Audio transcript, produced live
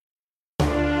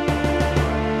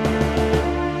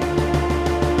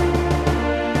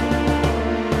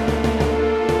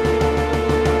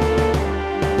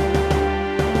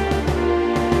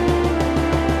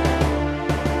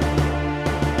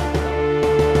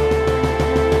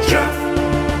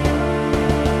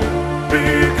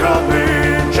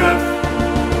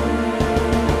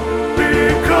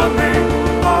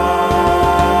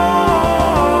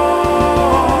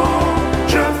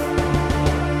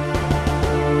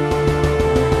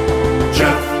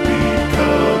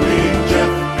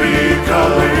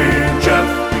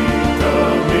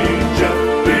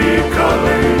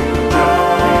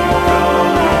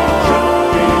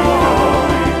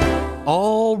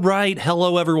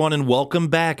Hello, everyone, and welcome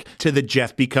back to the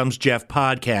Jeff Becomes Jeff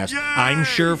podcast. Yay! I'm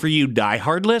sure for you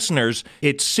diehard listeners,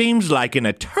 it seems like an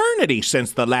eternity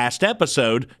since the last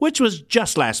episode, which was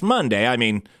just last Monday. I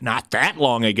mean, not that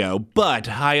long ago, but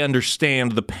I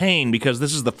understand the pain because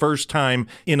this is the first time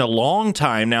in a long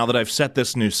time now that I've set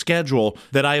this new schedule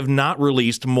that I have not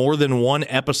released more than one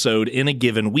episode in a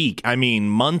given week. I mean,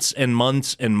 months and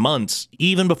months and months.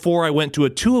 Even before I went to a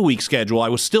 2-a-week schedule, I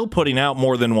was still putting out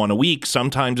more than one a week,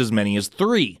 sometimes as many as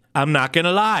 3. I'm not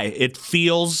gonna lie, it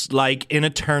feels like an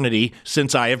eternity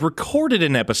since I have recorded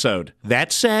an episode.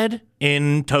 That said,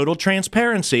 in total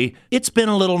transparency, it's been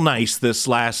a little nice this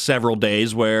last several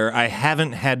days where I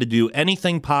haven't had to do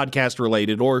anything podcast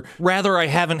related, or rather I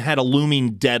haven't had a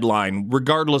looming deadline,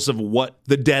 regardless of what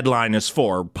the deadline is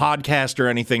for, podcast or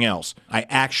anything else. I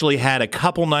actually had a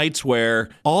couple nights where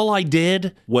all I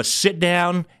did was sit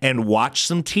down and watch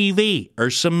some TV or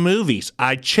some movies.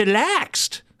 I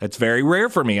chillaxed. That's very rare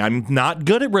for me. I'm not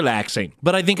good at relaxing.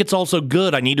 But I think it's also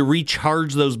good. I need to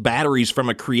recharge those batteries from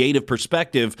a creative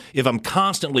perspective if I'm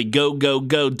constantly go,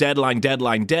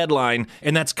 deadline.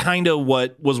 And that's kind of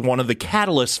what was one of the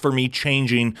catalysts for me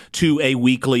changing to a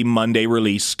weekly Monday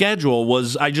release schedule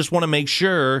was I just want to make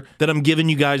sure that I'm giving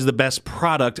you guys the best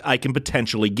product I can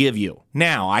potentially give you.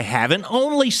 Now, I haven't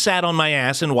only sat on my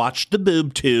ass and watched the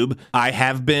boob tube. I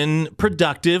have been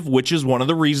productive, which is one of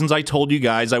the reasons I told you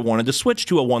guys I wanted to switch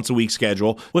to a once-a-week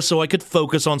schedule was so I could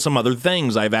focus on some other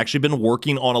things. I've actually been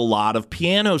working on a lot of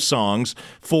piano songs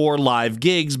for live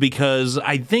gigs because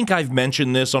I think I've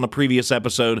mentioned this on a previous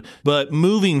episode, but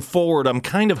moving forward, I'm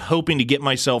kind of hoping to get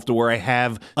myself to where I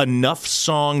have enough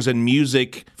songs and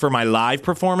music for my live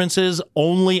performances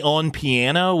only on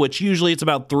piano, which usually it's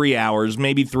about 3 hours,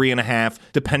 maybe 3.5,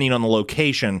 depending on the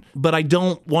location. But I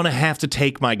don't want to have to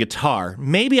take my guitar.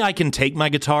 Maybe I can take my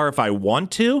guitar if I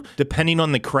want to, depending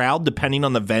on the crowd, depending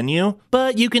on the venue,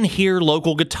 but you can hear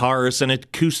local guitarists and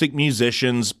acoustic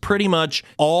musicians pretty much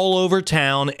all over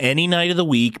town any night of the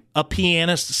week, a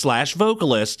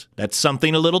pianist/vocalist. That's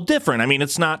something a little different. I mean,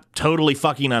 it's not totally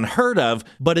fucking unheard of,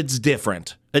 but it's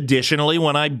different. Additionally,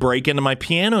 when I break into my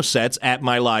piano sets at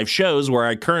my live shows where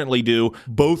I currently do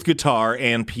both guitar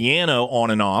and piano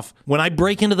on and off, when I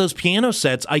break into those piano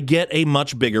sets, I get a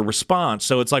much bigger response.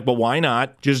 So it's like, well, why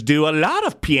not just do a lot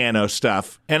of piano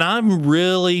stuff? And I'm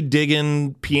really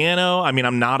digging piano. I mean,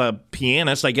 I'm not a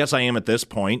pianist. I guess I am at this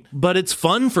point, but it's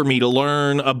fun for me to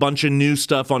learn a bunch of new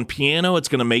stuff on piano. It's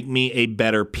going to make me a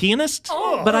better pianist.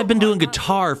 But I've been doing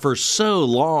guitar for so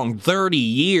long, 30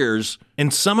 years.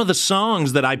 And some of the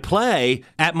songs that I play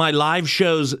at my live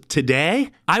shows today,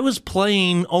 I was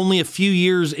playing only a few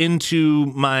years into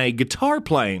my guitar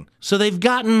playing. So they've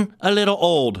gotten a little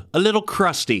old, a little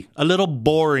crusty, a little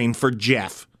boring for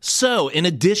Jeff. So, in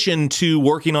addition to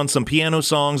working on some piano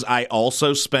songs, I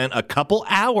also spent a couple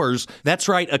hours, that's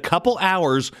right, a couple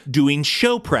hours doing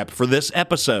show prep for this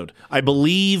episode. I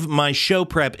believe my show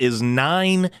prep is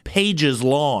 9 pages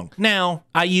long. Now,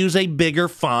 I use a bigger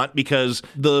font because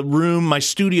the room, my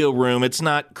studio room, it's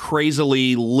not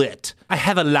crazily lit. I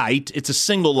have a light, it's a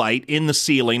single light in the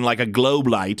ceiling like a globe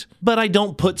light, but I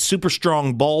don't put super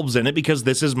strong bulbs in it because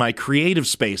this is my creative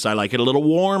space. I like it a little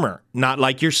warmer, not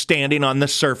like you're standing on the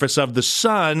surface of the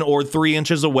sun or 3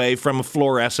 inches away from a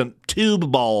fluorescent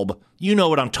tube bulb. You know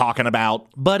what I'm talking about.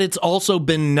 But it's also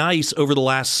been nice over the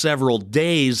last several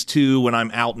days too, when I'm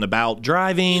out and about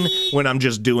driving, when I'm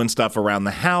just doing stuff around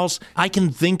the house. I can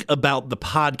think about the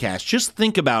podcast, just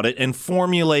think about it and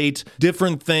formulate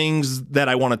different things that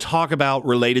I want to talk about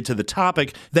related to the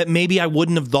topic that maybe I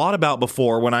wouldn't have thought about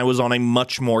before when I was on a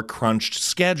much more crunched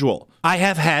schedule. I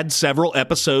have had several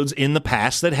episodes in the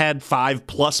past that had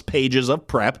 5+ pages of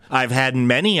prep. I've had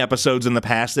many episodes in the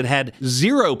past that had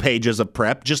 0 pages of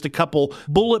prep, just a couple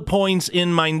bullet points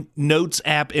in my notes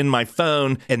app in my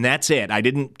phone, and that's it. I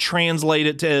didn't translate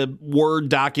it to Word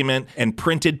document and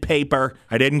printed paper.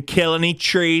 I didn't kill any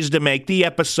trees to make the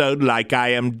episode like I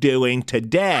am doing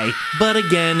today. But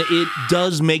again, it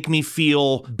does make me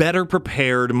feel better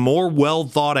prepared, more well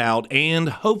thought out, and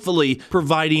hopefully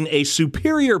providing a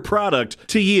superior product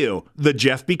to you, the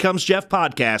Jeff Becomes Jeff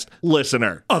podcast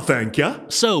listener. Thank ya.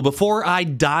 So before I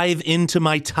dive into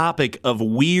my topic of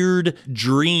weird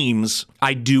dreams,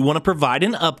 I do want to provide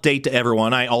an update to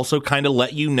everyone. I also kind of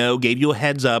let you know, gave you a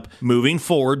heads up moving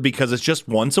forward because it's just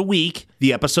once a week.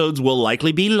 The episodes will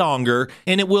likely be longer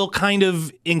and it will kind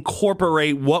of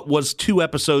incorporate what was 2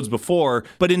 episodes before,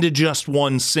 but into just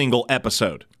one single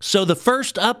episode. So the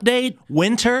first update,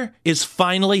 winter is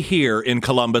finally here in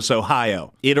Columbus,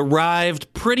 Ohio. It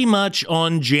arrived pretty much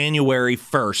on January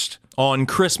 1st. On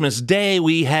Christmas Day,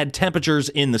 we had temperatures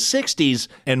in the 60s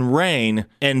and rain,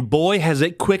 and boy, has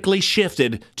it quickly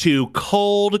shifted to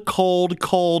cold, cold,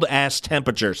 cold ass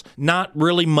temperatures. Not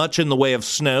really much in the way of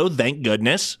snow, thank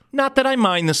goodness. Not that I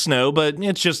mind the snow, but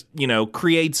it's just,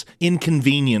 creates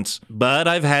inconvenience. But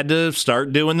I've had to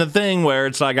start doing the thing where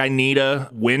it's like I need a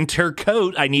winter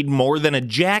coat. I need more than a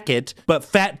jacket. But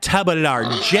fat Tubular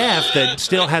Jeff that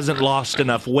still hasn't lost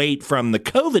enough weight from the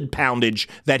COVID poundage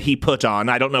that he put on.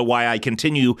 I don't know why I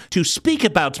continue to speak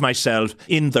about myself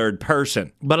in third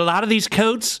person. But a lot of these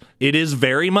coats, it is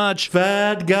very much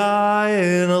fat guy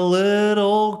in a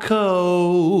little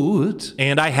coat.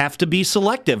 And I have to be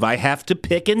selective. I have to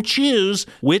pick and choose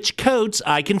which coats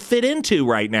I can fit into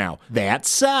right now. That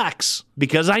sucks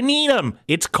because I need them.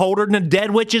 It's colder than a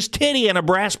dead witch's titty and a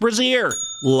brass brassiere.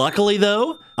 Luckily,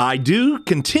 though, I do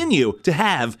continue to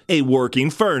have a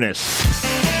working furnace.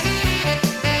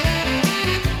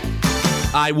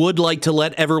 I would like to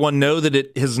let everyone know that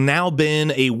it has now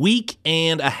been a week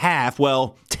and a half,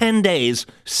 10 days,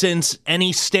 since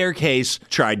any staircase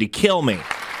tried to kill me.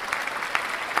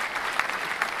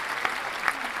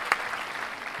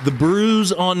 The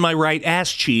bruise on my right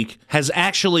ass cheek has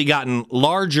actually gotten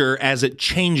larger as it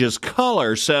changes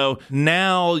color, so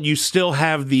now you still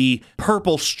have the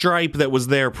purple stripe that was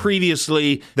there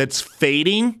previously that's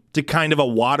fading to kind of a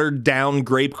watered down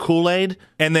grape Kool-Aid,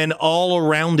 and then all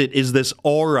around it is this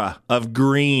aura of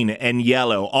green and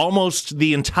yellow. Almost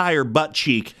the entire butt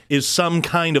cheek is some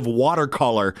kind of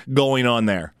watercolor going on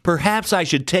there. Perhaps I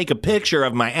should take a picture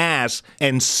of my ass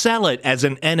and sell it as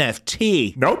an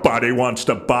NFT. Nobody wants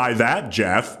to buy that,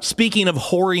 Jeff. Speaking of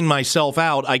whoring myself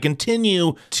out, I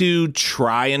continue to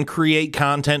try and create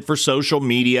content for social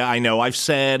media. I know I've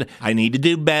said I need to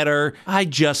do better. I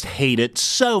just hate it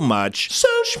so much. So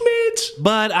schmeat.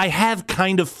 But I have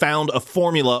kind of found a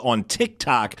formula on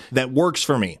TikTok that works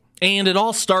for me. And it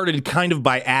all started kind of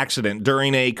by accident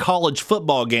during a college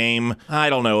football game, I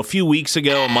don't know, a few weeks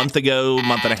ago, a month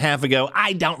and a half ago,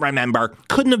 I don't remember.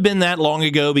 Couldn't have been that long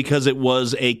ago because it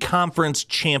was a conference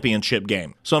championship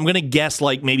game. So I'm going to guess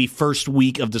like maybe first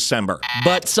week of December.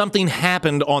 But something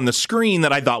happened on the screen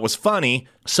that I thought was funny.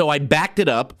 So I backed it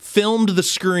up, filmed the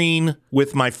screen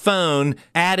with my phone,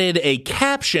 added a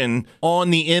caption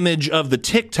on the image of the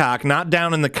TikTok, not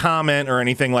down in the comment or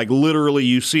anything, like literally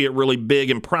you see it really big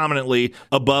and prominently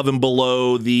above and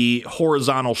below the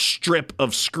horizontal strip of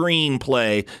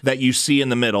screenplay that you see in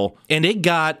the middle. And it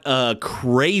got a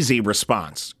crazy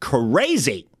response.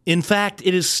 Crazy! In fact,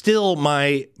 it is still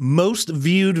my most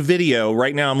viewed video.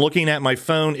 Right now, I'm looking at my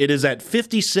phone. It is at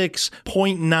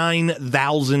 56.9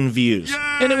 thousand views.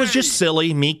 Yay! And it was just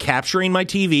silly, me capturing my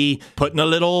TV, putting a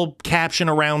little caption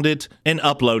around it, and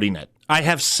uploading it. I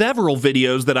have several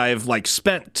videos that I've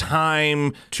spent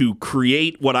time to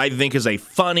create what I think is a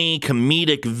funny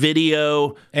comedic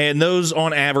video, and those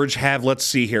on average have,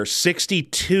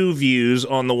 62 views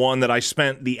on the one that I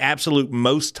spent the absolute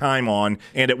most time on,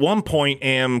 and at one point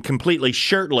am completely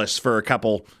shirtless for a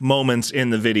couple moments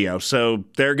in the video. So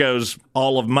there goes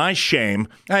all of my shame.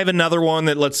 I have another one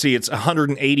that, it's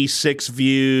 186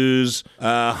 views,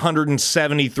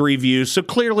 173 views, so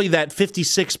clearly that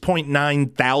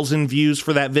 56.9 thousand views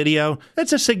for that video,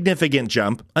 that's a significant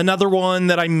jump. Another one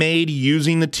that I made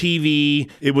using the TV,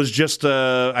 it was just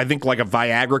I think like a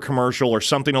Viagra commercial or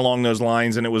something along those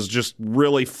lines, and it was just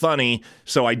really funny.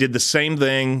 So I did the same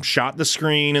thing, shot the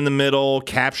screen in the middle,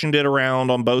 captioned it around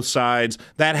on both sides.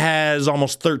 That has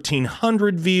almost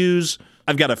 1,300 views.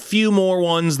 I've got a few more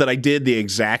ones that I did the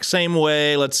exact same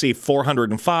way.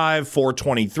 405,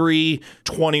 423,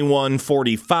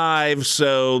 2145.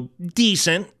 So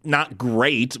decent, not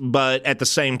great, but at the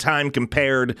same time,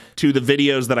 compared to the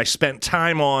videos that I spent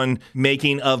time on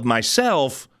making of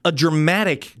myself, a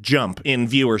dramatic jump in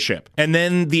viewership. And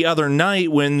then the other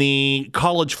night when the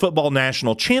college football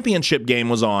national championship game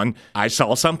was on, I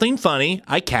saw something funny.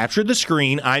 I captured the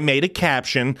screen. I made a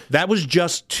caption. That was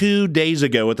just 2 days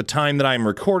ago at the time that I'm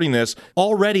recording this.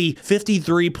 Already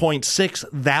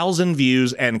 53.6 thousand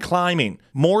views and climbing.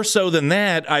 More so than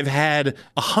that, I've had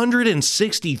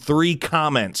 163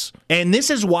 comments. And this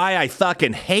is why I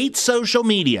fucking hate social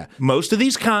media. Most of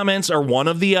these comments are one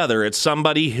of the other. It's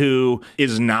somebody who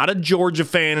is not a Georgia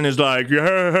fan and is like,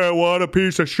 yeah, what a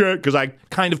piece of shit, because I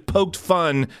kind of poked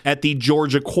fun at the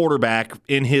Georgia quarterback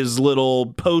in his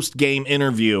little post-game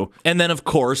interview. And then, of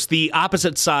course, the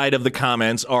opposite side of the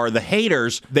comments are the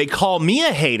haters. They call me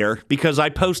a hater because I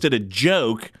posted a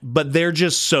joke, but they're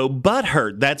just so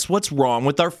butthurt. That's what's wrong wrong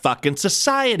with our fucking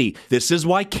society. This is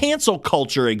why cancel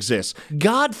culture exists.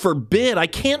 God forbid, I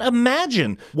can't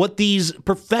imagine what these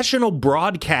professional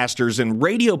broadcasters and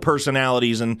radio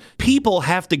personalities and people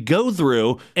have to go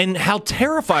through and how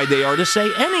terrified they are to say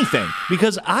anything.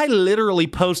 Because I literally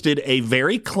posted a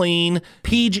very clean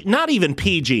PG, not even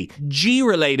PG,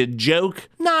 G-related joke,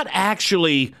 not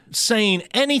actually saying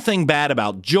anything bad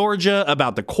about Georgia,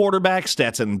 about the quarterback,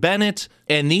 Stetson Bennett,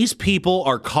 and these people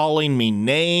are calling me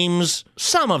names.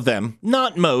 Some of them,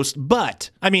 not most, but,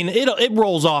 I mean, it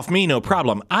rolls off me, no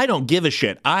problem. I don't give a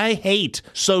shit. I hate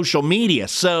social media,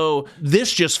 so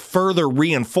this just further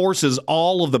reinforces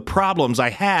all of the problems I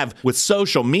have with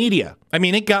social media. I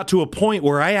mean, it got to a point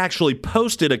where I actually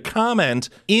posted a comment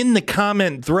in the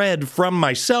comment thread from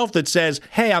myself that says,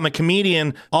 hey, I'm a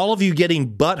comedian. All of you getting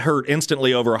butthurt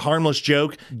instantly over a harmless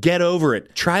joke, get over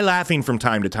it. Try laughing from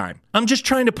time to time. I'm just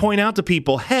trying to point out to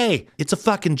people, hey, it's a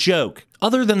fucking joke.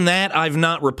 Other than that, I've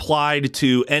not replied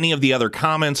to any of the other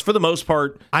comments. For the most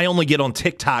part, I only get on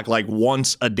TikTok like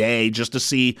once a day just to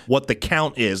see what the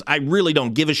count is. I really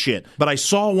don't give a shit. But I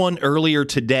saw one earlier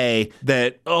today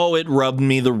that, it rubbed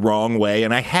me the wrong way,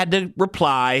 and I had to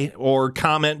reply or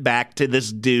comment back to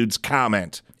this dude's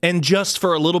comment. And just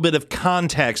for a little bit of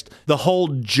context, the whole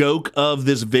joke of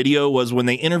this video was when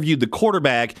they interviewed the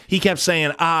quarterback, he kept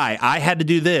saying, I had to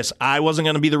do this. I wasn't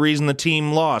going to be the reason the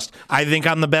team lost. I think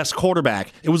I'm the best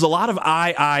quarterback. It was a lot of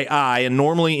I, and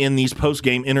normally in these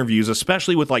post-game interviews,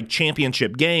 especially with like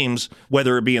championship games,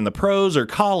 whether it be in the pros or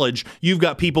college, you've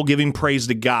got people giving praise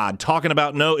to God, talking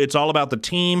about, no, it's all about the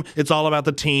team, it's all about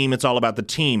the team, it's all about the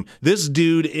team. This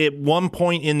dude at one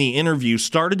point in the interview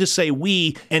started to say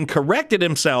we and corrected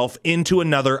himself into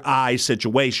another I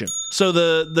situation. So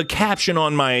the caption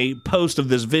on my post of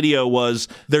this video was,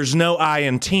 there's no I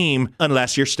in team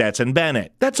unless you're Stetson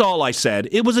Bennett. That's all I said.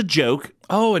 It was a joke.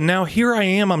 Oh, and now here I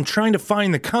am. I'm trying to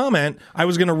find the comment. I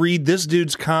was going to read this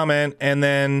dude's comment and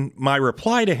then my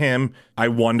reply to him. I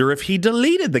wonder if he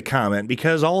deleted the comment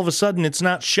because all of a sudden it's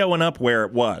not showing up where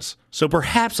it was. So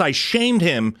perhaps I shamed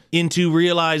him into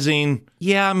realizing,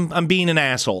 yeah, I'm being an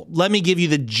asshole. Let me give you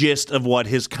the gist of what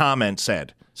his comment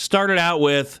said. Started out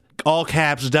with all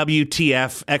caps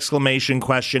WTF exclamation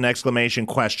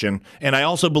question. And I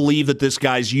also believe that this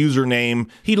guy's username,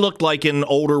 he looked like an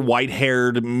older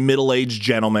white-haired middle-aged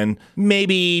gentleman,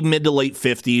 maybe mid to late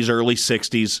 50s, early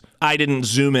 60s. I didn't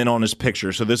zoom in on his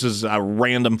picture, so this is a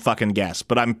random fucking guess,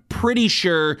 but I'm pretty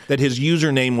sure that his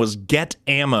username was Get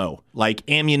Ammo, like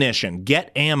ammunition,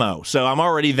 Get Ammo. So I'm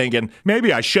already thinking,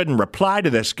 maybe I shouldn't reply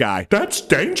to this guy. That's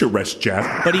dangerous,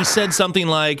 Jeff. But he said something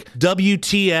like,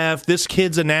 WTF, this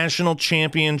kid's a national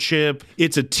championship.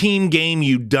 It's a team game,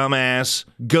 you dumbass.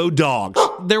 Go Dogs.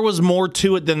 There was more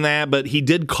to it than that, but he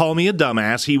did call me a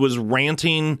dumbass. He was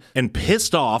ranting and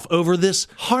pissed off over this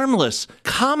harmless,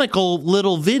 comical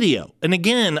little video. And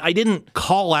again, I didn't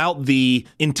call out the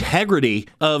integrity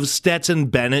of Stetson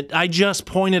Bennett. I just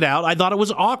pointed out I thought it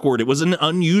was awkward. It was an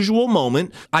unusual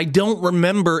moment. I don't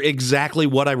remember exactly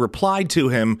what I replied to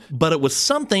him, but it was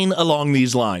something along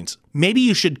these lines. Maybe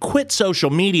you should quit social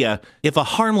media if a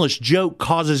harmless joke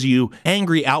causes you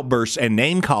angry outbursts and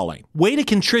name-calling. Way to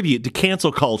contribute to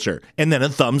cancel culture, and then a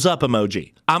thumbs up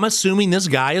emoji. I'm assuming this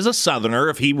guy is a Southerner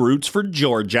if he roots for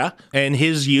Georgia, and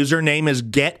his username is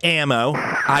Get Ammo.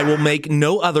 I will make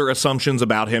no other assumptions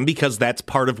about him because that's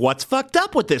part of what's fucked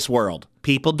up with this world.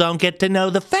 People don't get to know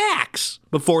the facts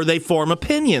before they form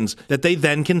opinions that they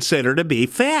then consider to be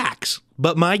facts.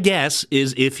 But my guess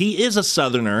is if he is a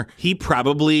Southerner, he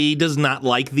probably does not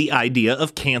like the idea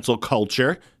of cancel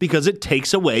culture because it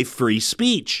takes away free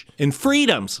speech and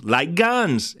freedoms like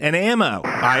guns and ammo.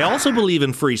 I also believe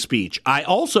in free speech. I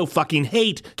also fucking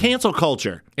hate cancel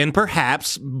culture. And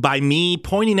perhaps by me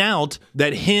pointing out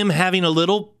that him having a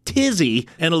little tizzy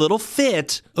and a little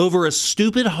fit over a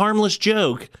stupid harmless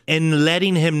joke and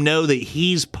letting him know that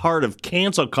he's part of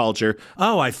cancel culture,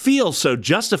 I feel so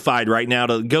justified right now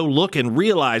to go look and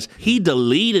realize he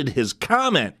deleted his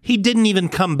comment. He didn't even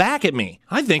come back at me.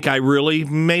 I think I really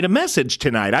made a message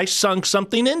tonight. I sunk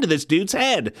something into this dude's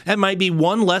head. That might be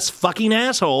one less fucking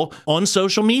asshole on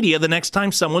social media the next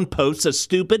time someone posts a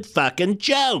stupid fucking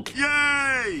joke.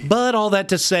 Yay! But all that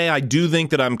to say, I do think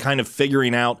that I'm kind of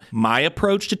figuring out my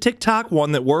approach to TikTok,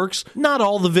 one that works. Not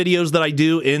all the videos that I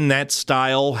do in that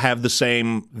style have the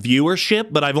same viewership,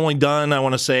 but I've only only done, I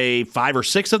want to say, 5 or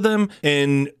 6 of them,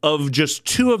 and of just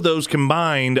 2 of those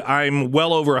combined, I'm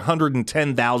well over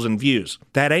 110,000 views.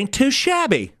 That ain't too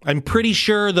shabby. I'm pretty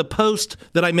sure the post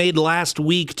that I made last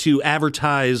week to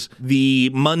advertise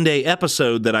the Monday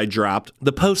episode that I dropped,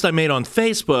 the post I made on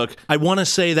Facebook, I want to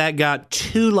say that got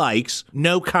 2 likes,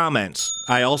 no comments.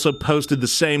 I also posted the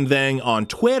same thing on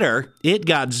Twitter. It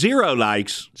got 0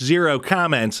 likes, 0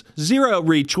 comments, 0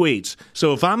 retweets.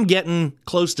 So if I'm getting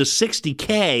close to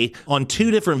 60K on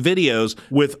 2 different videos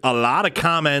with a lot of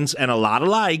comments and a lot of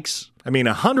likes,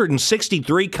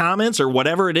 163 comments or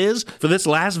whatever it is for this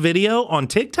last video on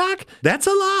TikTok? That's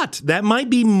a lot. That might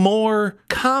be more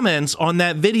comments on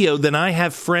that video than I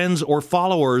have friends or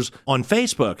followers on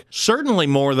Facebook. Certainly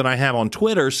more than I have on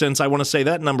Twitter, since I want to say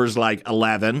that number's like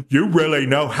 11. You really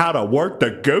know how to work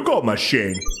the Google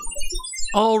machine.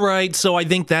 All right, so I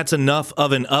think that's enough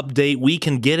of an update. We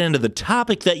can get into the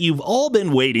topic that you've all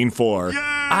been waiting for. Yay!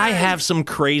 I have some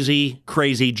crazy,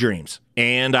 crazy dreams.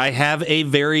 And I have a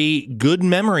very good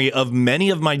memory of many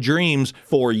of my dreams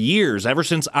for years. Ever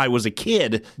since I was a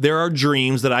kid, there are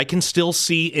dreams that I can still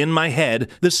see in my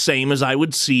head the same as I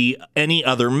would see any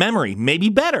other memory, maybe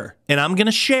better. And I'm going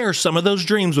to share some of those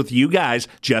dreams with you guys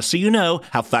just so you know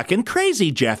how fucking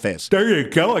crazy Jeff is. There you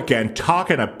go again,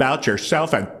 talking about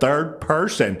yourself in third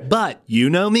person. But you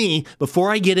know me,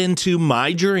 before I get into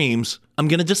my dreams, I'm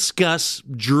going to discuss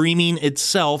dreaming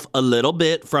itself a little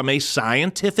bit from a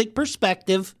scientific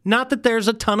perspective. Not that there's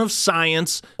a ton of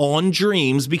science on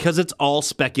dreams, because it's all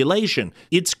speculation.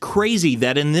 It's crazy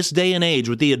that in this day and age,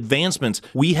 with the advancements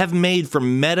we have made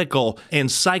from medical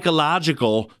and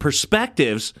psychological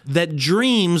perspectives, that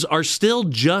dreams are still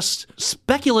just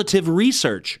speculative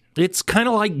research. It's kind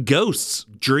of like ghosts.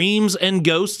 Dreams and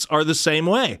ghosts are the same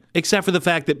way, except for the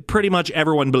fact that pretty much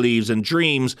everyone believes in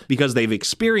dreams because they've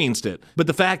experienced it. But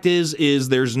the fact is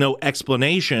there's no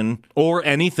explanation or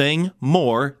anything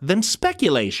more than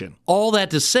speculation. All that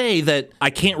to say that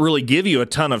I can't really give you a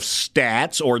ton of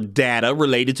stats or data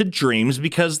related to dreams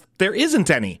because there isn't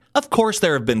any. Of course,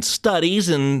 there have been studies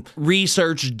and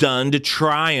research done to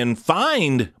try and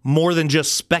find more than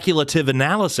just speculative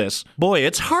analysis. Boy,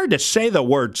 it's hard to say the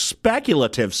word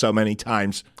speculative so many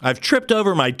times. I've tripped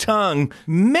over my tongue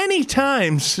many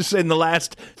times in the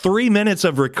last 3 minutes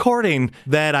of recording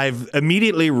that I've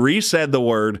immediately resaid the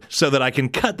word so that I can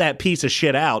cut that piece of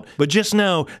shit out. But just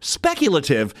know,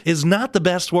 speculative is not the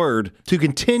best word to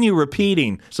continue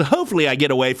repeating. So hopefully I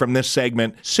get away from this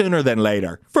segment sooner than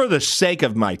later, for the sake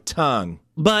of my tongue.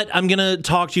 But I'm going to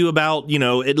talk to you about,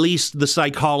 at least the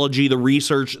psychology, the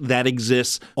research that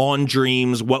exists on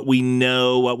dreams, what we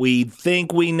know, what we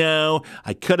think we know.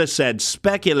 I could have said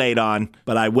speculate on,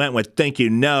 but I went with think you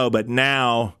know. But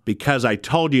now, because I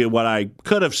told you what I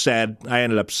could have said, I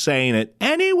ended up saying it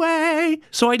anyway.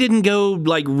 So I didn't go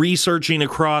researching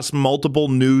across multiple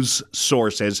news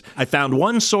sources. I found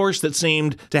one source that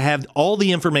seemed to have all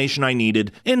the information I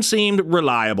needed and seemed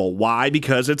reliable. Why?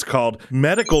 Because it's called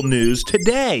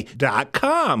medicalnewstoday.com.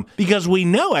 Because we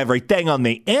know everything on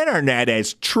the internet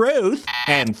is truth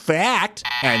and fact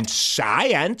and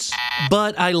science.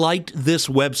 But I liked this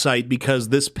website because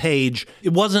this page,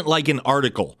 it wasn't like an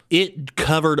article. It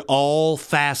covered all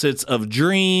facets of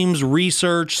dreams,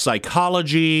 research,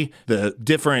 psychology, the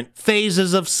different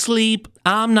phases of sleep.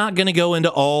 I'm not going to go into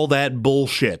all that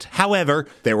bullshit. However,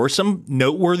 there were some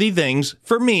noteworthy things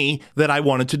for me that I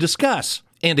wanted to discuss.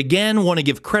 And again, want to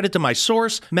give credit to my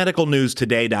source,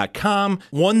 medicalnewstoday.com.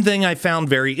 One thing I found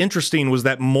very interesting was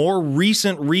that more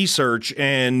recent research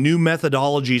and new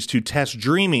methodologies to test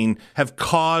dreaming have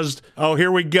caused, oh,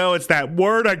 here we go, it's that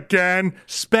word again,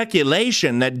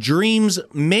 speculation that dreams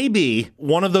may be.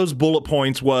 One of those bullet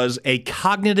points was a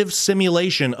cognitive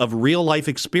simulation of real-life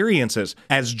experiences,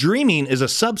 as dreaming is a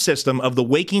subsystem of the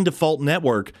waking default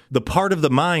network, the part of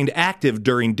the mind active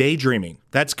during daydreaming.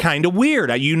 That's kind of weird.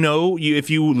 If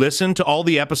you listen to all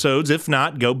the episodes, if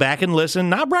not, go back and listen.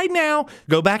 Not right now.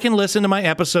 Go back and listen to my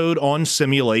episode on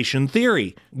simulation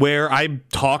theory, where I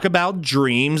talk about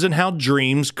dreams and how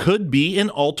dreams could be an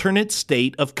alternate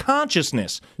state of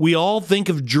consciousness. We all think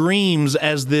of dreams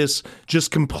as this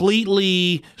just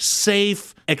completely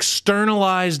safe,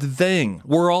 externalized thing.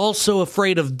 We're all so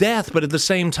afraid of death, but at the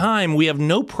same time, we have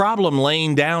no problem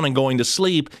laying down and going to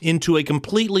sleep into a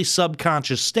completely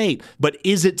subconscious state. But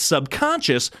is it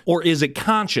subconscious or is it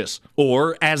conscious?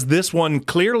 Or, as this one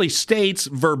clearly states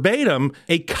verbatim,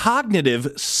 a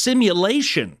cognitive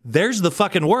simulation. There's the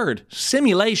fucking word,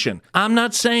 simulation. I'm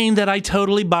not saying that I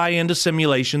totally buy into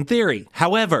simulation theory.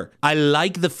 However, I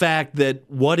like the fact that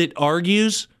what it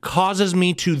argues causes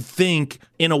me to think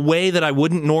in a way that I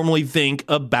wouldn't normally think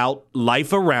about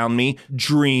life around me,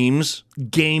 dreams,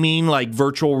 gaming, like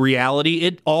virtual reality.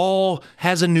 It all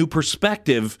has a new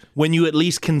perspective when you at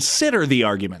least consider the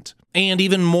argument. And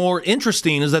even more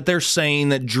interesting is that they're saying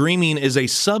that dreaming is a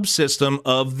subsystem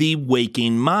of the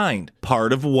waking mind,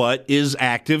 part of what is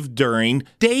active during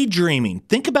daydreaming.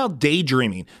 Think about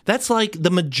daydreaming. That's like the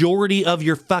majority of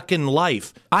your fucking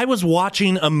life. I was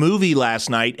watching a movie last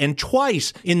night, and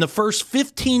twice in the first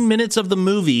 15 minutes of the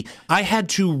movie, I had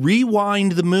to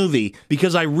rewind the movie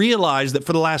because I realized that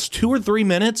for the last 2 or 3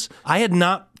 minutes, I had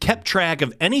not kept track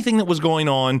of anything that was going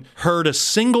on, heard a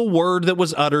single word that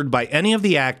was uttered by any of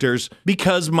the actors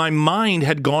because my mind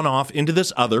had gone off into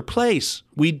this other place.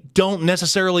 We don't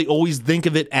necessarily always think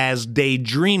of it as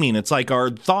daydreaming. It's like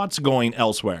our thoughts going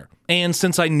elsewhere. And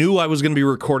since I knew I was going to be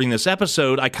recording this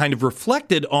episode, I kind of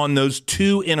reflected on those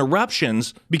 2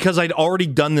 interruptions because I'd already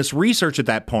done this research at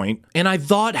that point. And I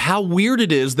thought how weird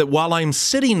it is that while I'm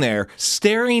sitting there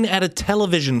staring at a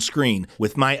television screen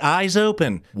with my eyes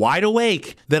open, wide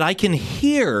awake, that I can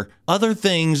hear other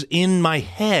things in my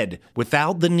head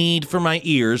without the need for my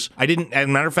ears. As a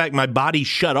matter of fact, my body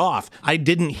shut off. I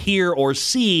didn't hear or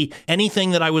see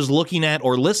anything that I was looking at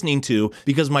or listening to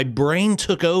because my brain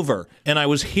took over and I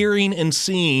was hearing and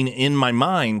seeing in my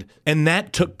mind, and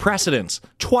that took precedence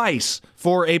twice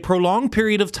for a prolonged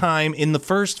period of time in the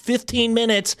first 15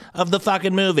 minutes of the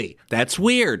fucking movie. That's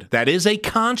weird. That is a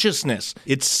consciousness.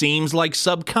 It seems like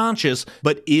subconscious,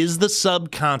 but is the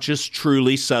subconscious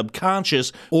truly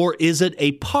subconscious, or is it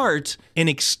a part, an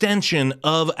extension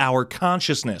of our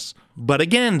consciousness? But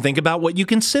again, think about what you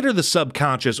consider the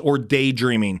subconscious or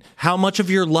daydreaming. How much of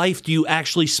your life do you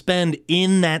actually spend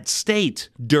in that state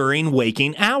during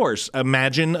waking hours?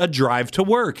 Imagine a drive to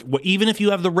work. Even if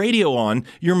you have the radio on,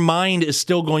 your mind is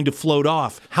still going to float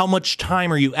off. How much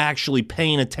time are you actually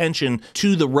paying attention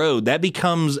to the road? That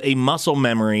becomes a muscle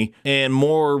memory and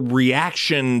more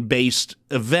reaction-based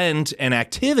event and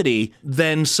activity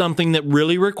than something that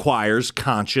really requires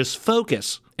conscious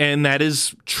focus. And that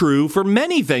is true for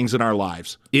many things in our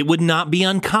lives. It would not be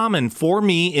uncommon for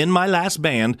me in my last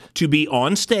band to be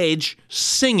on stage,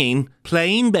 singing,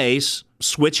 playing bass,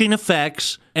 switching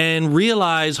effects, and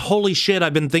realize, holy shit,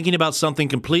 I've been thinking about something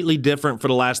completely different for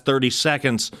the last 30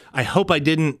 seconds. I hope I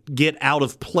didn't get out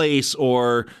of place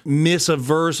or miss a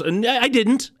verse. I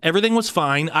didn't. Everything was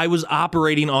fine. I was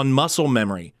operating on muscle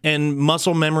memory. And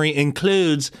muscle memory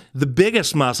includes the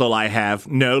biggest muscle I have.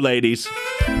 No, ladies.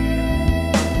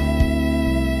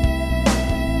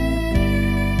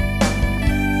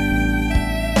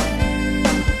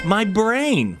 My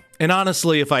brain. And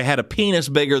honestly, if I had a penis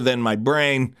bigger than my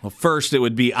brain, well, first it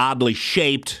would be oddly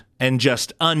shaped and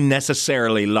just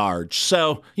unnecessarily large.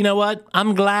 So, you know what?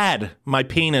 I'm glad my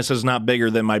penis is not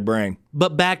bigger than my brain.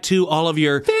 But back to all of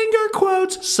your finger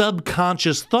quotes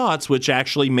subconscious thoughts, which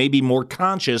actually may be more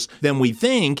conscious than we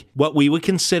think, what we would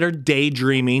consider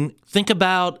daydreaming. Think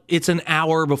about it's an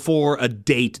hour before a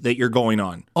date that you're going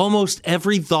on. Almost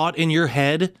every thought in your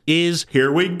head is,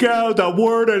 Here we go, the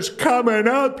word is coming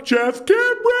up, Jeff, get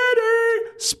ready!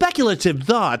 Speculative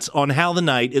thoughts on how the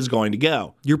night is going to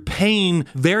go. You're paying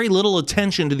very little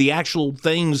attention to the actual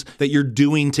things that you're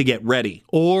doing to get ready.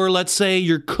 Or let's say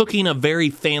you're cooking a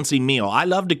very fancy meal. I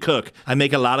love to cook. I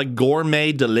make a lot of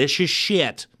gourmet, delicious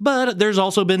shit. But there's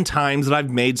also been times that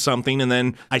I've made something and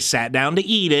then I sat down to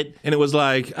eat it and it was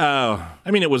like,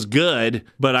 it was good,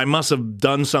 but I must have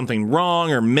done something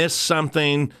wrong or missed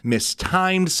something,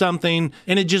 mistimed something,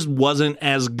 and it just wasn't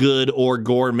as good or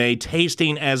gourmet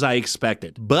tasting as I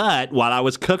expected. But while I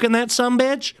was cooking that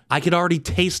sumbitch, I could already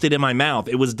taste it in my mouth.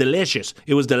 It was delicious.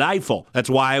 It was delightful. That's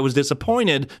why I was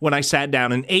disappointed when I sat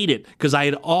down and ate it, because I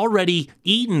had already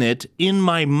eaten it in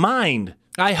my mind.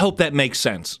 I hope that makes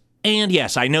sense. And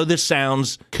yes, I know this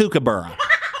sounds kookaburra.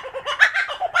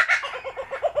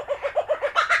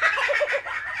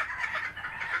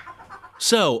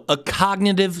 So, a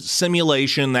cognitive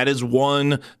simulation, that is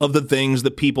one of the things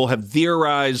that people have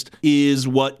theorized is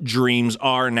what dreams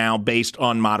are now based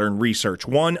on modern research.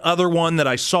 One other one that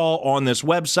I saw on this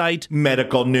website,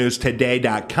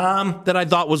 medicalnewstoday.com, that I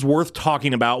thought was worth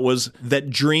talking about was that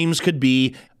dreams could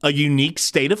be a unique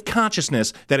state of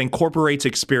consciousness that incorporates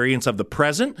experience of the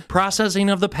present, processing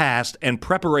of the past, and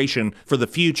preparation for the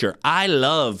future. I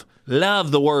love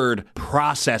the word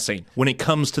processing when it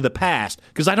comes to the past,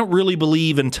 because I don't really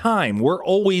believe in time. We're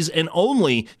always and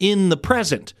only in the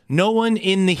present. No one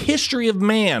in the history of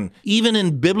man, even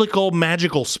in biblical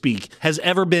magical speak, has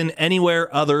ever been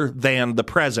anywhere other than the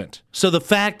present. So the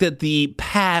fact that the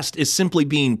past is simply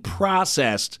being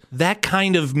processed, that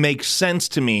kind of makes sense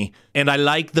to me. And I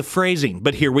like like the phrasing,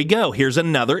 but here we go. Here's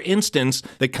another instance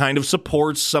that kind of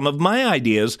supports some of my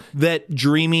ideas that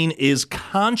dreaming is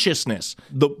consciousness.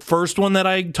 The first one that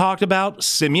I talked about,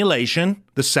 simulation.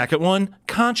 The second one,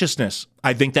 consciousness.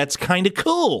 I think that's kind of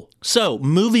cool. So,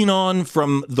 moving on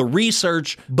from the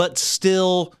research, but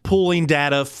still pulling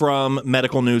data from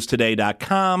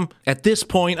medicalnewstoday.com. At this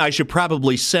point, I should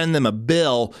probably send them a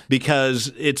bill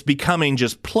because it's becoming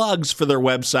just plugs for their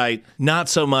website, not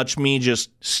so much me just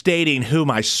stating who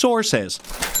my source is.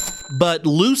 But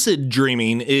lucid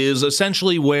dreaming is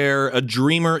essentially where a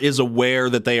dreamer is aware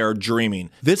that they are dreaming.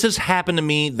 This has happened to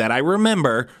me that I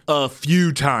remember a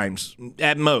few times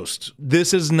at most.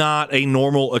 This is not a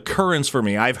normal occurrence for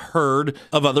me. I've heard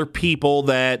of other people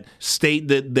that state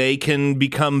that they can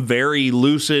become very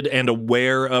lucid and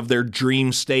aware of their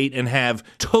dream state and have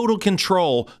total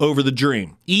control over the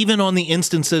dream. Even on the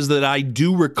instances that I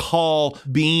do recall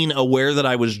being aware that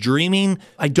I was dreaming,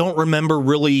 I don't remember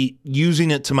really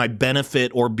using it to my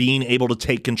benefit or being able to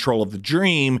take control of the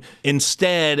dream.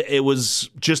 Instead, it was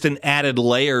just an added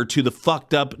layer to the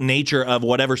fucked up nature of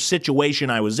whatever situation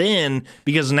I was in,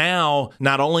 because now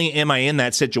not only am I in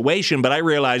that situation, but I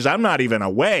realize I'm not even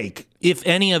awake. If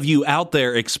any of you out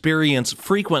there experience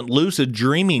frequent lucid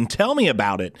dreaming, tell me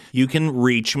about it. You can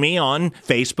reach me on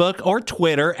Facebook or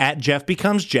Twitter at Jeff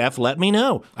Becomes Jeff. Let me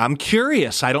know. I'm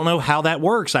curious. I don't know how that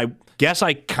works. I guess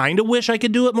I kind of wish I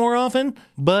could do it more often,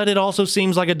 but it also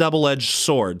seems like a double-edged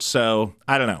sword, so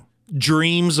I don't know.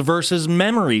 Dreams versus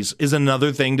memories is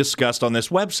another thing discussed on this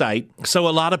website. So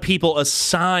a lot of people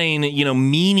assign,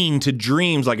 meaning to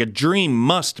dreams, like a dream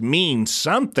must mean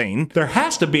something. There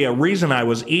has to be a reason I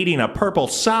was eating a purple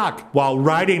sock while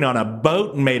riding on a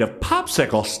boat made of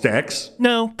popsicle sticks.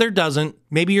 No, there doesn't.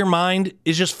 Maybe your mind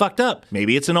is just fucked up.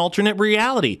 Maybe it's an alternate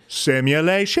reality.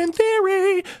 Simulation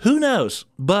theory. Who knows?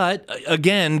 But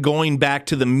again, going back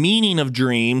to the meaning of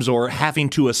dreams or having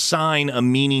to assign a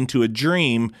meaning to a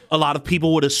dream, a lot of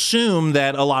people would assume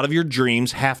that a lot of your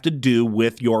dreams have to do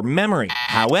with your memory.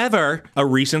 However, a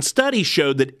recent study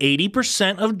showed that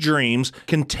 80% of dreams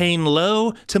contain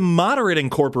low to moderate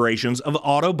incorporations of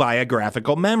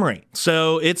autobiographical memory.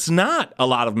 So it's not a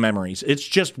lot of memories. It's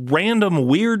just random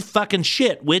weird fucking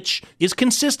shit, which is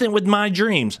consistent with my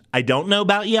dreams. I don't know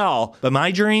about y'all, but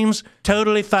my dreams,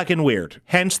 totally fucking weird.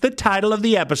 Hence the title of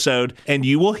the episode, and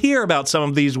you will hear about some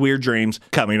of these weird dreams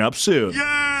coming up soon.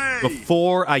 Yay!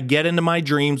 Before I get into my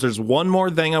dreams, there's one more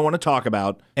thing I want to talk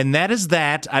about, and that is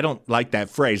that, I don't like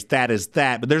that phrase, that is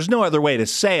that, but there's no other way to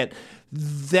say it.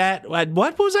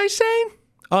 What was I saying?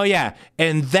 Oh yeah,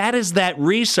 and that is that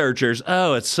researchers,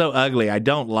 oh, it's so ugly, I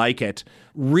don't like it.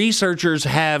 Researchers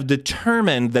have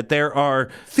determined that there are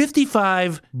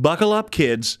 55, buckle up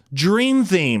kids, dream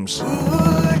themes.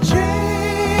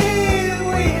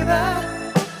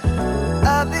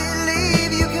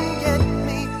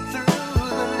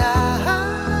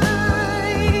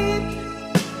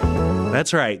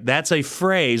 That's right. That's a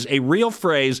phrase, a real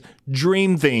phrase,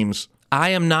 dream themes. I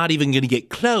am not even going to get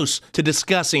close to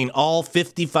discussing all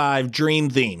 55 dream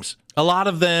themes. A lot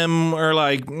of them are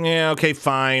like, yeah, okay,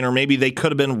 fine, or maybe they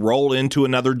could have been rolled into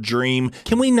another dream.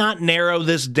 Can we not narrow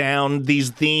this down, these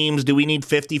themes? Do we need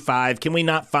 55? Can we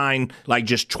not find, like,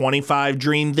 just 25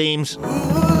 dream themes?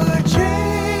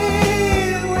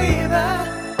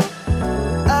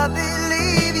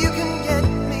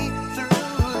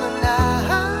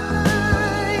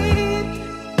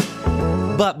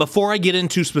 But before I get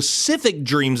into specific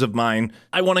dreams of mine,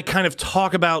 I want to kind of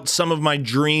talk about some of my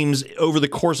dreams over the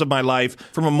course of my life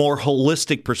from a more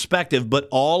holistic perspective. But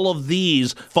all of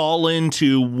these fall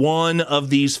into one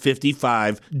of these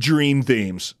 55 dream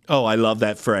themes. Oh, I love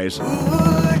that phrase.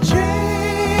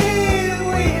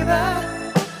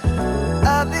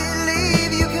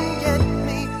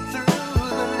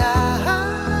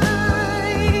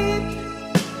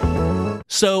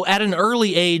 So at an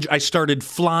early age, I started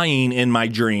flying in my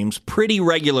dreams pretty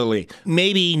regularly,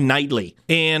 maybe nightly.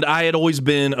 And I had always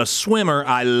been a swimmer.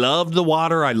 I loved the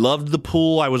water. I loved the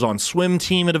pool. I was on swim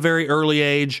team at a very early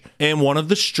age. And one of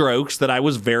the strokes that I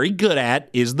was very good at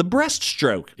is the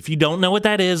breaststroke. If you don't know what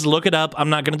that is, look it up.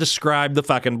 I'm not going to describe the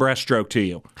fucking breaststroke to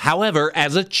you. However,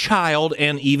 as a child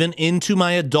and even into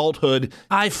my adulthood,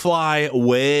 I fly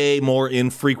way more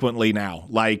infrequently now.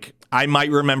 Like, I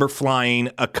might remember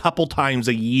flying a couple times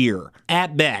a year,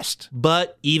 at best.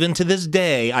 But even to this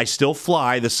day, I still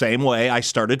fly the same way I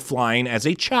started flying as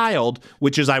a child,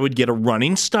 which is I would get a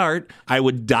running start, I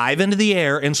would dive into the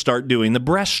air and start doing the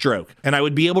breaststroke. And I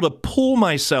would be able to pull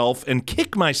myself and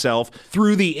kick myself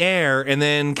through the air and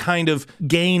then kind of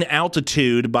gain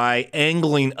altitude by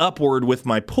angling upward with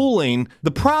my pulling.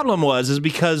 The problem is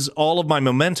because all of my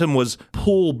momentum was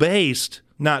pull-based,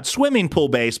 not swimming pool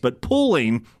based, but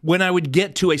pooling, when I would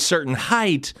get to a certain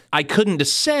height, I couldn't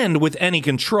descend with any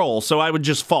control, so I would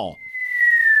just fall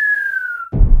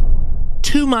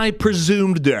to my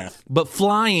presumed death. But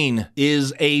flying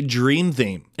is a dream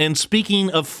theme. And speaking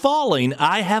of falling,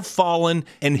 I have fallen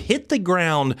and hit the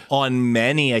ground on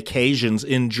many occasions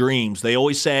in dreams. They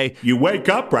always say, you wake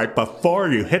up right before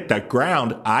you hit the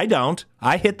ground. I don't.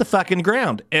 I hit the fucking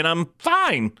ground, and I'm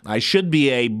fine. I should be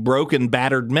a broken,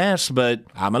 battered mess, but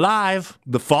I'm alive.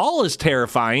 The fall is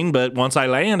terrifying, but once I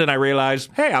land and I realize,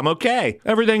 hey, I'm okay.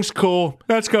 Everything's cool.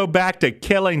 Let's go back to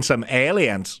killing some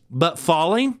aliens. But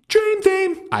falling? Dream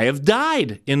theme. I have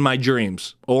died in my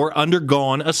dreams, or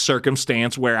undergone a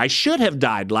circumstance where I should have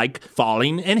died, like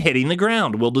falling and hitting the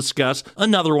ground. We'll discuss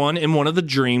another one in one of the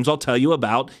dreams I'll tell you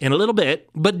about in a little bit.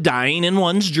 But dying in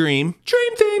one's dream.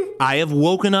 Dream theme. I have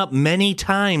woken up many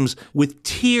times with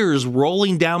tears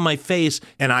rolling down my face,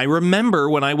 and I remember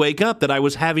when I wake up that I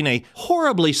was having a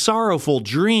horribly sorrowful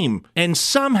dream, and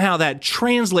somehow that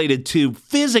translated to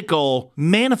physical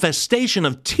manifestation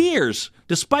of tears,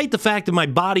 despite the fact that my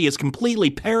body is completely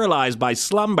paralyzed by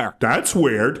slumber. That's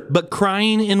weird. But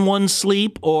crying in one's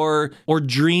sleep or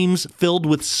dreams filled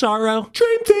with sorrow?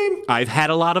 Dream theme. I've had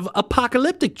a lot of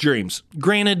apocalyptic dreams.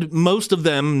 Granted, most of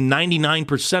them,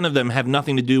 99% of them, have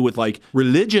nothing to do with like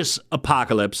religious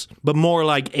apocalypse, but more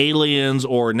like aliens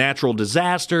or natural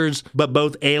disasters, but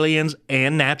both aliens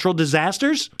and natural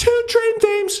disasters? Two dream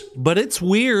themes. But it's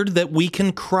weird that we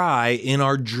can cry in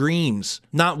our dreams.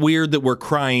 Not weird that we're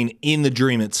crying in the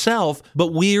dream itself,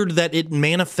 but weird that it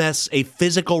manifests a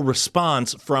physical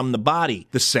response from the body.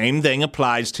 The same thing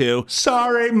applies to,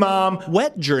 sorry, Mom,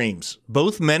 wet dreams.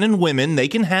 Both men and women, they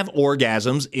can have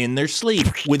orgasms in their sleep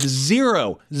with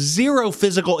zero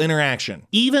physical interaction.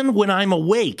 Even when I'm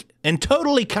awake and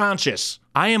totally conscious,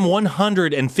 I am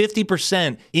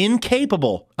 150%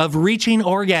 incapable of reaching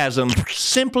orgasm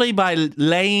simply by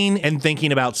laying and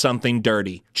thinking about something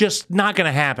dirty. Just not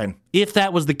gonna happen. If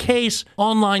that was the case,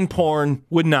 online porn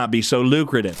would not be so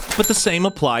lucrative. But the same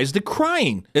applies to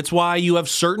crying. It's why you have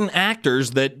certain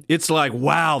actors that it's like,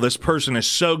 wow, this person is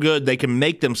so good, they can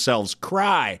make themselves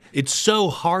cry. It's so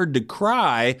hard to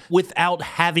cry without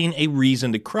having a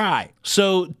reason to cry.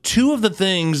 So, two of the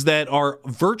things that are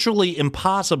virtually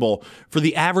impossible for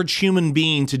the average human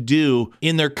being to do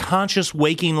in their conscious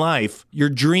waking life, your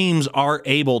dreams are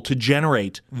able to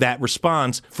generate that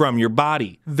response from your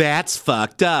body. That's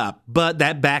fucked up. But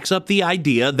that backs up the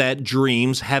idea that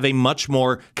dreams have a much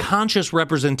more conscious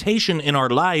representation in our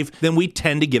life than we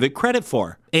tend to give it credit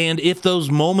for. And if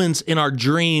those moments in our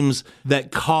dreams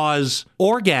that cause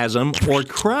orgasm or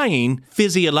crying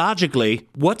physiologically,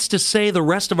 what's to say the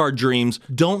rest of our dreams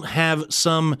don't have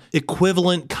some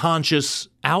equivalent conscious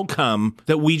outcome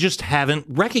that we just haven't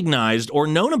recognized or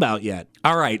known about yet?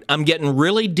 All right, I'm getting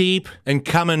really deep and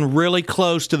coming really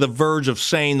close to the verge of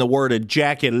saying the word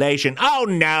ejaculation. Oh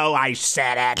no, I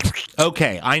said it.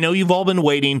 Okay, I know you've all been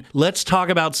waiting. Let's talk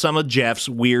about some of Jeff's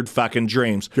weird fucking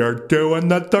dreams. You're doing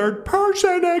the third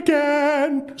person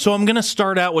again. So I'm going to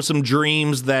start out with some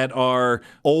dreams that are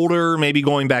older, maybe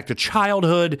going back to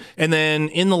childhood, and then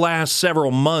in the last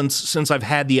several months since I've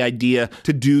had the idea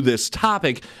to do this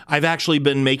topic, I've actually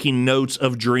been making notes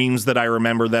of dreams that I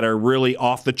remember that are really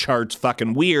off the charts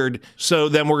fucking weird. So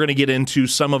then we're going to get into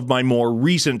some of my more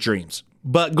recent dreams.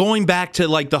 But going back to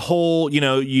like the whole,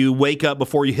 you wake up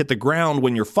before you hit the ground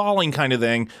when you're falling kind of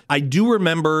thing, I do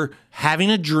remember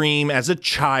having a dream as a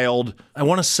child. I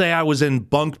want to say I was in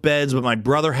bunk beds, but my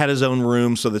brother had his own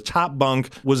room, so the top bunk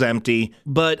was empty.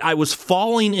 But I was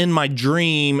falling in my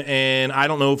dream, and I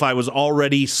don't know if I was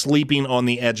already sleeping on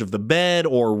the edge of the bed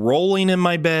or rolling in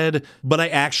my bed, but I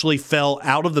actually fell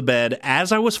out of the bed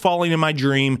as I was falling in my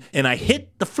dream, and I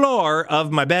hit the floor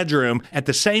of my bedroom at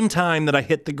the same time that I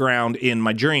hit the ground in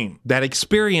my dream. That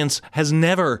experience has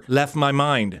never left my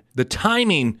mind. The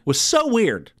timing was so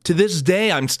weird. To this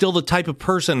day, I'm still the type of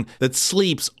person that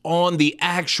sleeps on the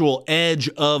actual edge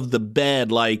of the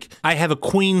bed. Like, I have a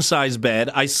queen size bed.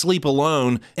 I sleep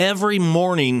alone. Every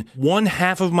morning, one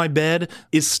half of my bed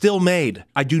is still made.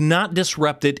 I do not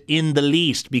disrupt it in the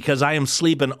least because I am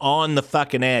sleeping on the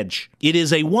fucking edge. It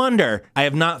is a wonder I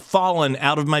have not fallen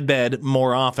out of my bed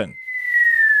more often.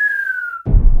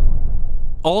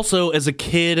 Also, as a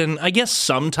kid, and I guess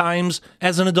sometimes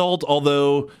as an adult,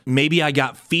 although maybe I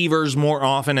got fevers more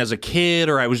often as a kid,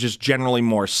 or I was just generally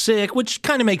more sick, which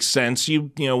kind of makes sense.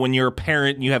 You know, when you're a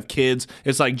parent and you have kids,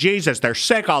 it's like, Jesus, they're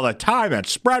sick all the time.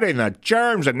 It's spreading the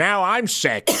germs, and now I'm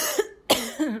sick.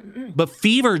 But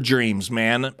fever dreams,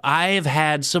 man, I've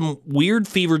had some weird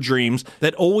fever dreams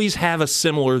that always have a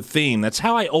similar theme. That's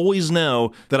how I always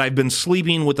know that I've been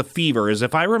sleeping with a fever, is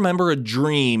if I remember a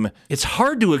dream. It's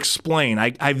hard to explain.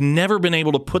 I've never been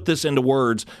able to put this into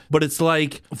words, but it's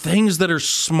like things that are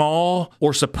small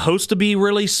or supposed to be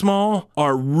really small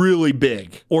are really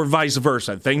big, or vice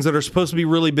versa. Things that are supposed to be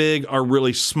really big are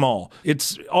really small.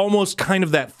 It's almost kind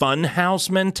of that fun house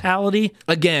mentality.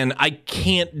 Again, I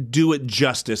can't do it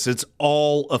justice. It's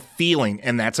all a feeling,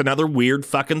 and that's another weird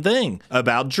fucking thing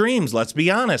about dreams, let's be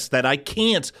honest, that I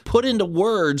can't put into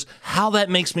words how that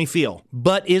makes me feel,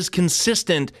 but is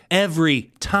consistent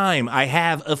every time I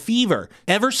have a fever,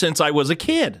 ever since I was a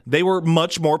kid. They were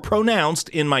much more pronounced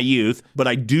in my youth, but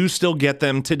I do still get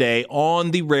them today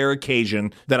on the rare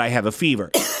occasion that I have a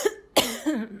fever.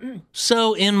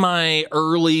 So in my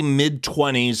early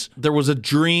mid-20s, there was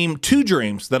two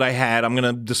dreams that I had. I'm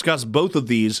going to discuss both of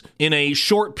these in a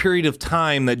short period of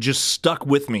time that just stuck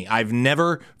with me. I've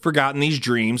never forgotten these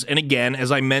dreams. And again,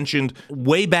 as I mentioned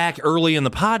way back early in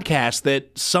the podcast,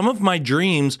 that some of my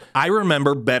dreams I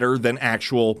remember better than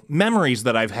actual memories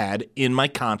that I've had in my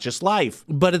conscious life.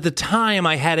 But at the time,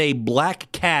 I had a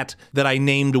black cat that I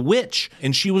named Witch,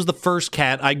 and she was the first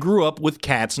cat. I grew up with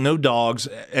cats, no dogs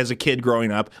as a kid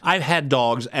growing up. I've had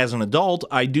dogs as an adult.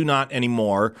 I do not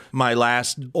anymore. My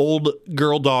last old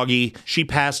girl doggy, she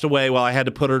passed away while I had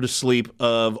to put her to sleep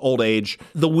of old age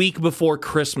the week before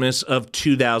Christmas of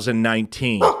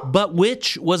 2019. But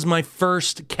Witch was my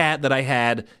first cat that I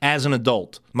had as an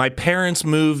adult. My parents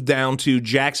moved down to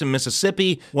Jackson,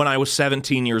 Mississippi when I was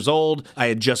 17 years old. I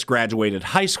had just graduated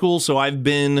high school, so I've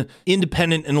been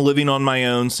independent and living on my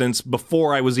own since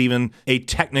before I was even a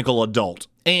technical adult.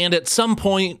 And at some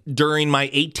point during my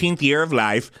 18th year of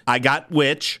life, I got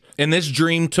Witch, and this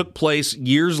dream took place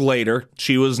years later.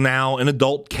 She was now an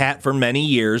adult cat for many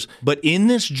years, but in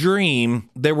this dream,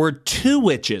 there were two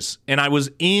witches, and I was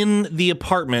in the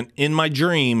apartment in my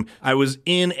dream. I was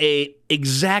in a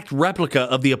exact replica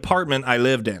of the apartment I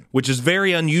lived in, which is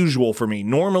very unusual for me.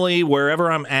 Normally,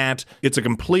 wherever I'm at, it's a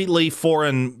completely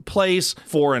foreign place,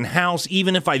 foreign house.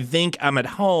 Even if I think I'm at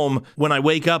home, when I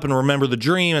wake up and remember the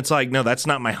dream, it's like, no, that's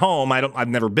not my home. I've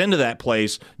never been to that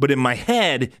place, but in my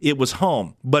head, it was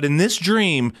home. But in this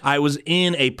dream, I was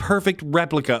in a perfect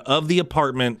replica of the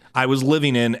apartment I was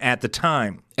living in at the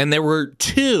time. And there were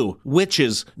two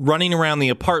witches running around the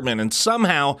apartment, and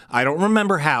somehow, I don't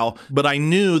remember how, but I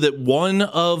knew that one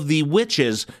of the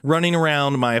witches running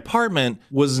around my apartment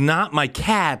was not my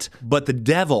cat, but the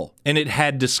devil. And it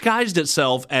had disguised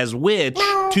itself as Witch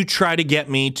to try to get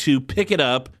me to pick it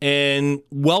up and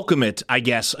welcome it, I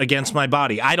guess, against my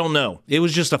body. I don't know. It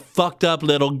was just a fucked up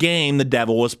little game the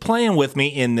devil was playing with me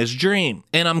in this dream.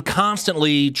 And I'm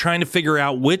constantly trying to figure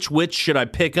out which witch should I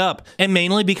pick up, and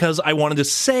mainly because I wanted to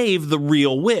save the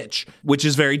real witch, which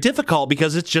is very difficult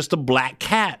because it's just a black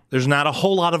cat. There's not a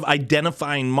whole lot of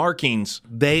identifying markings.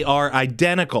 They are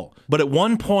identical. But at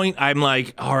one point, I'm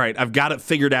like, all right, I've got it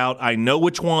figured out. I know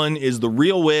which one is the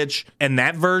real witch, and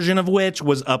that version of Witch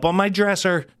was up on my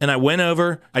dresser, and I went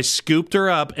over, I scooped her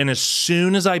up, and as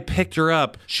soon as I picked her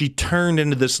up, she turned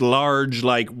into this large,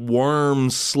 like, worm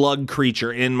slug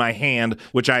creature in my hand,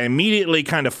 which I immediately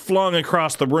kind of flung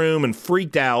across the room and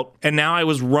freaked out, and now I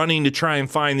was running to try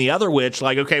and find the other witch,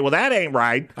 like, okay, well, that ain't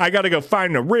right. I gotta go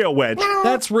find the real witch.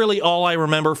 That's really all I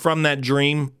remember from that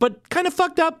dream, but kind of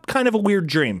fucked up, kind of a weird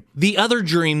dream. The other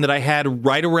dream that I had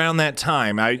right around that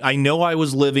time, I know I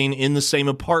was living in the same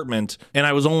apartment, and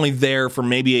I was only there for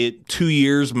maybe 2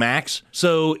 years max,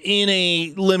 so in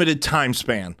a limited time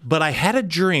span. But I had a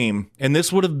dream, and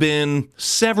this would have been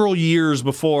several years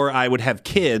before I would have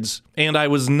kids, and I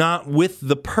was not with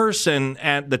the person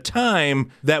at the time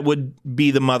that would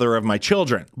be the mother of my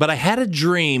children. But I had a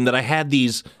dream that I had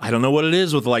these, I don't know what it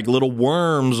is with like little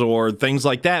worms or things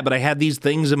like that, but I had these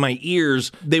things in my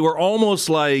ears. They were almost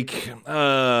like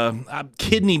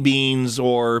kidney beans,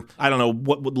 or I don't know,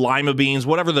 what lima beans,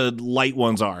 whatever the light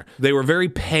ones are. They were very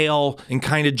pale and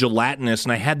kind of gelatinous,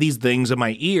 and I had these things in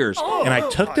my ears. And I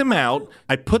took them out,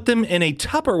 I put them in a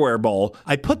Tupperware bowl,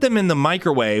 I put them in the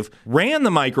microwave, ran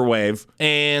the microwave,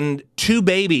 and 2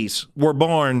 babies were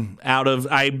born out of,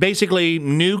 I basically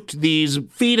nuked these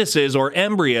fetuses or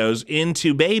embryos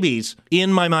into babies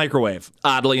in my microwave.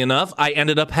 Oddly enough, I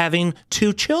ended up having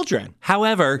 2 children.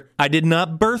 However, I did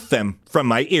not birth them from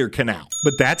my ear canal.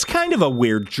 But that's kind of a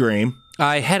weird dream.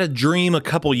 I had a dream a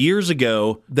couple years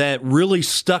ago that really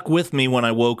stuck with me when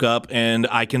I woke up, and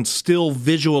I can still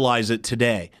visualize it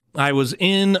today. I was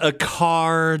in a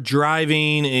car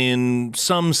driving in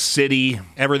some city.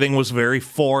 Everything was very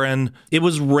foreign. It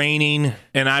was raining,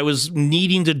 and I was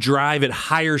needing to drive at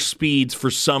higher speeds for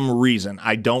some reason.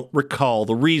 I don't recall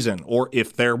the reason, or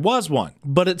if there was one.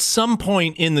 But at some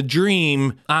point in the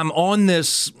dream, I'm on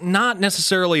this, not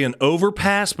necessarily an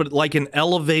overpass, but like an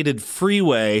elevated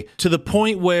freeway, to the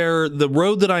point where the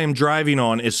road that I am driving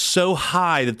on is so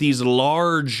high that these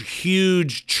large,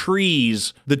 huge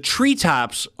trees, the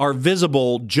treetops are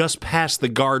visible just past the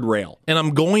guardrail. And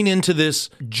I'm going into this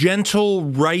gentle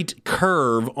right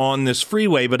curve on this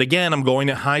freeway, but again, I'm going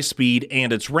at high speed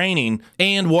and it's raining.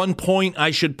 And one point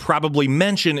I should probably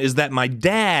mention is that my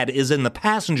dad is in the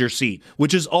passenger seat,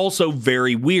 which is also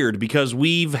very weird because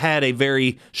we've had a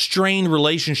very strained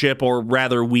relationship, or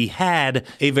rather we had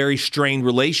a very strained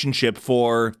relationship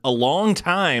for a long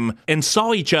time and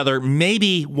saw each other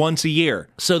maybe once a year.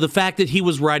 So the fact that he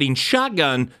was riding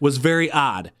shotgun was very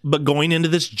odd. But going into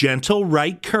this gentle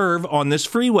right curve on this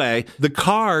freeway, the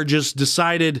car just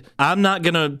decided, I'm not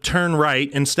going to turn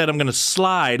right. Instead, I'm going to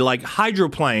slide like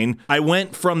hydroplane. I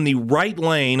went from the right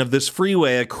lane of this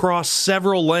freeway across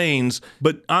several lanes,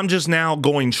 but I'm just now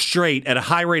going straight at a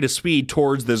high rate of speed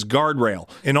towards this guardrail.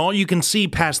 And all you can see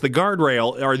past the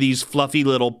guardrail are these fluffy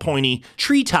little pointy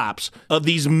treetops of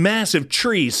these massive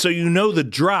trees. So you know the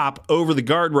drop over the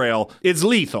guardrail is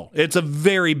lethal. It's a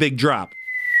very big drop.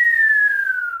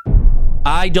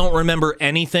 I don't remember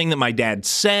anything that my dad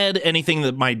said, anything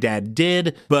that my dad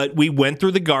did, but we went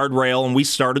through the guardrail and we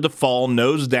started to fall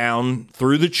nose down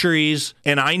through the trees,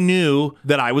 and I knew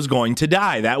that I was going to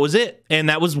die. That was it. And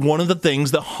that was one of the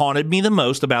things that haunted me the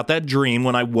most about that dream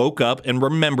when I woke up and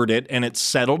remembered it and it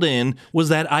settled in, was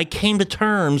that I came to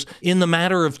terms in the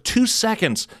matter of 2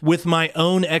 seconds with my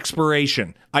own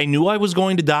expiration. I knew I was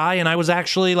going to die, and I was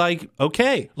actually like,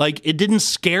 okay. Like, it didn't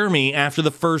scare me after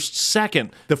the first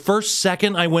second. The first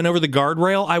second I went over the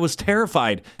guardrail, I was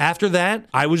terrified. After that,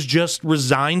 I was just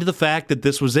resigned to the fact that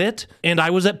this was it, and I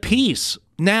was at peace.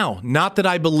 Now, not that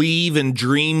I believe in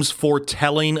dreams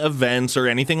foretelling events or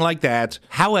anything like that.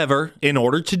 However, in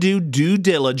order to do due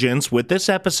diligence with this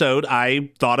episode, I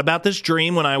thought about this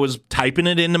dream when I was typing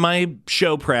it into my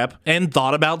show prep and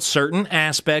thought about certain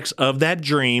aspects of that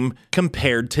dream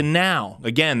compared to now.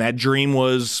 Again, that dream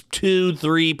was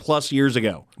 2-3+ years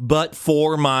ago. But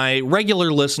for my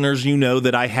regular listeners, you know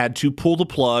that I had to pull the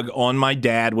plug on my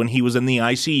dad when he was in the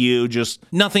ICU. Just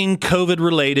nothing COVID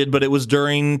related, but it was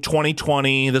during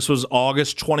 2020. This was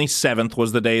August 27th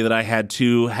was the day that I had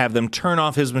to have them turn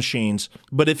off his machines.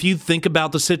 But if you think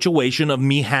about the situation of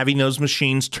me having those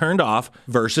machines turned off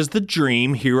versus the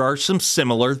dream, here are some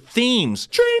similar themes.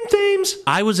 Dream themes!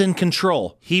 I was in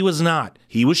control. He was not.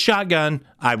 He was shotgun.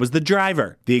 I was the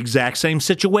driver. The exact same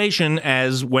situation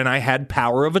as when I had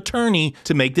power of attorney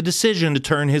to make the decision to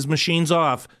turn his machines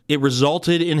off. It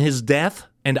resulted in his death,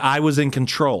 and I was in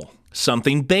control.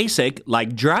 Something basic,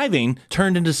 like driving,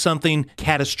 turned into something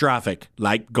catastrophic,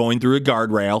 like going through a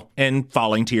guardrail and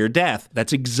falling to your death.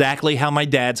 That's exactly how my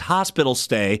dad's hospital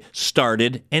stay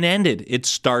started and ended. It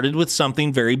started with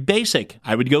something very basic.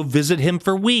 I would go visit him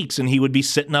for weeks, and he would be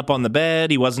sitting up on the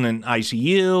bed. He wasn't in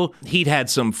ICU. He'd had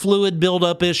some fluid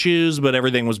buildup issues, but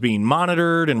everything was being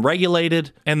monitored and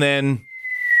regulated. And then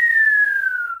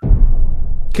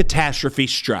catastrophe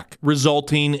struck,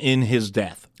 resulting in his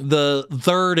death. The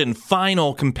third and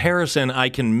final comparison I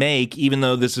can make, even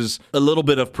though this is a little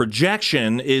bit of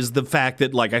projection, is the fact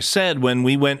that, like I said, when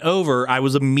we went over, I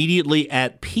was immediately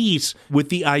at peace with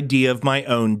the idea of my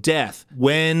own death.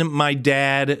 When my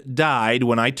dad died,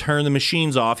 when I turned the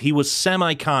machines off, he was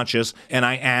semi-conscious, and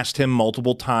I asked him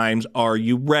multiple times, "Are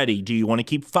you ready? Do you want to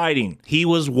keep fighting?" He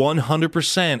was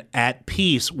 100% at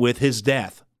peace with his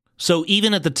death. So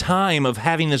even at the time of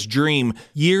having this dream,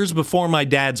 years before my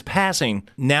dad's passing,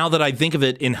 now that I think of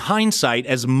it in hindsight,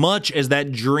 as much as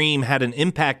that dream had an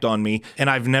impact on me, and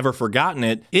I've never forgotten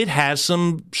it, it has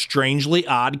some strangely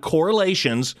odd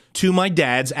correlations to my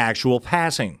dad's actual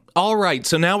passing. All right,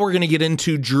 so now we're going to get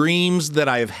into dreams that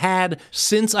I have had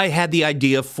since I had the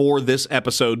idea for this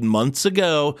episode months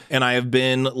ago, and I have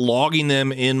been logging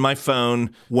them in my phone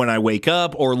when I wake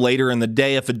up or later in the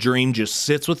day if a dream just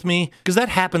sits with me, because that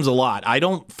happens a lot. I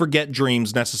don't forget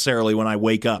dreams necessarily when I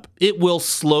wake up. It will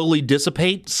slowly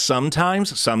dissipate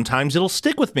sometimes. Sometimes it'll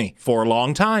stick with me for a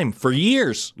long time, for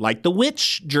years, like the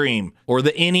witch dream, or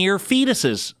the in-ear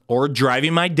fetuses, or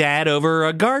driving my dad over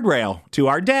a guardrail to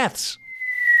our deaths.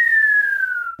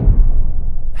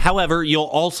 However, you'll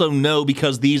also know,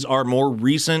 because these are more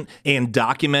recent and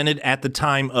documented at the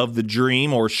time of the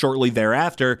dream or shortly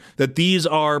thereafter, that these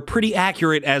are pretty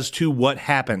accurate as to what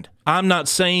happened. I'm not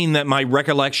saying that my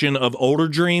recollection of older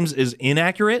dreams is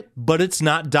inaccurate, but it's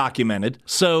not documented.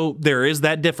 So there is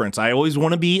that difference. I always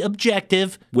want to be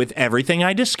objective with everything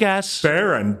I discuss.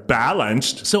 Fair and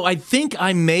balanced. So I think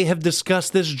I may have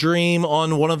discussed this dream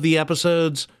on one of the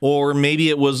episodes, or maybe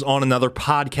it was on another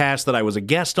podcast that I was a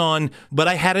guest on, but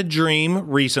I had a dream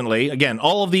recently. Again,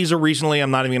 all of these are recently.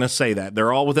 I'm not even going to say that.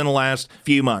 They're all within the last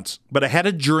few months. But I had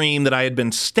a dream that I had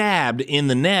been stabbed in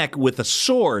the neck with a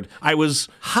sword. I was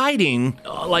hiding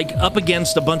like up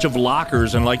against a bunch of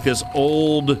lockers in like this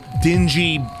old,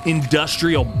 dingy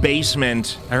industrial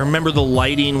basement. I remember the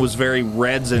lighting was very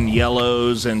reds and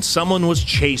yellows, and someone was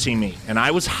chasing me, and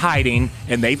I was hiding,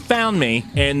 and they found me,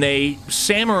 and they,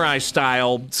 samurai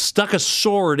style, stuck a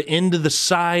sword into the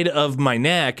side of my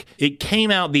neck. It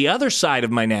came out the other side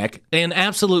of my neck and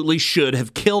absolutely should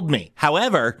have killed me.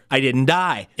 However, I didn't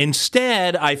die.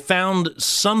 Instead, I found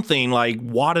something like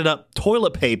wadded up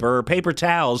toilet paper or paper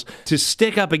towels to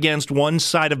stick up against one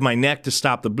side of my neck to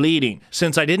stop the bleeding.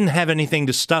 Since I didn't have anything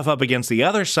to stuff up against the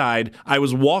other side, I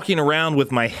was walking around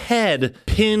with my head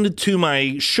pinned to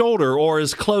my shoulder, or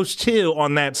as close to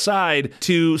on that side,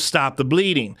 to stop the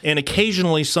bleeding. And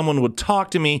occasionally someone would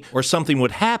talk to me, or something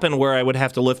would happen where I would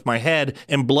have to lift my head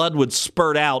and blood would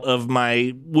spurt out of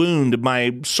my wound,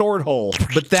 my sword hole.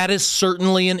 But that is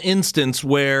certainly an instance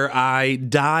where I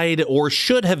died or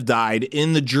should have died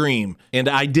in the dream, and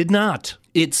I did not.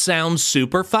 It sounds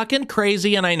super fucking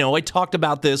crazy, and I know I talked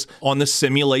about this on the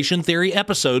simulation theory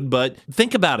episode, but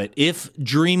think about it. If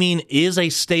dreaming is a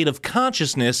state of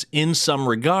consciousness in some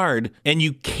regard, and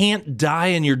you can't die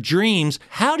in your dreams,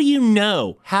 how do you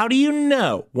know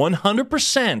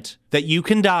 100% that you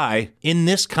can die in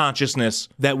this consciousness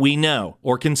that we know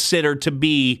or consider to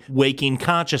be waking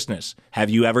consciousness? Have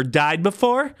you ever died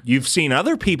before? You've seen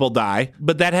other people die,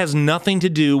 but that has nothing to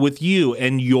do with you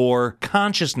and your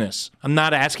consciousness. I'm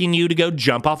not asking you to go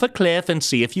jump off a cliff and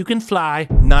see if you can fly.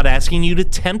 I'm not asking you to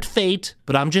tempt fate,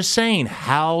 but I'm just saying,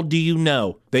 how do you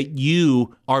know that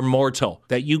you are mortal,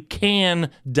 that you can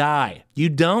die? You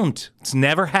don't. It's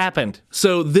never happened.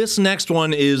 So this next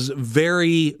one is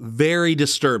very, very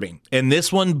disturbing. And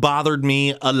this one bothered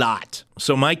me a lot.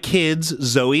 So my kids,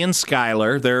 Zoe and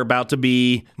Skylar, they're about to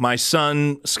be, my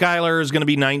son Skylar is going to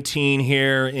be 19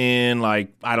 here in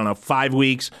 5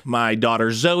 weeks. My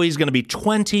daughter Zoe's going to be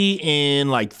 20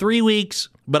 in 3 weeks.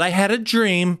 But I had a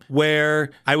dream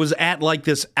where I was at like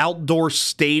this outdoor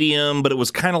stadium, but it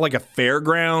was kind of like a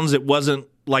fairgrounds. It wasn't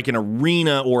like an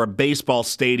arena or a baseball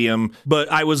stadium,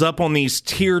 but I was up on these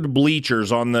tiered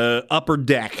bleachers on the upper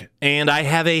deck, and I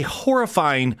have a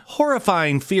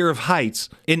horrifying fear of heights.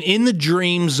 And in the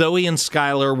dream, Zoe and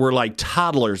Skylar were like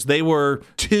toddlers. They were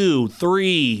 2,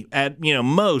 3 at,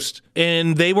 most,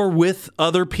 and they were with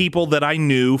other people that I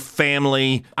knew,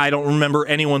 family. I don't remember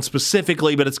anyone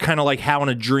specifically, but it's kind of like how in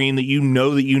a dream that you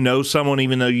know someone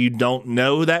even though you don't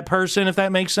know that person, if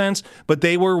that makes sense. But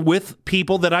they were with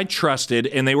people that I trusted,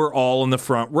 and they were all in the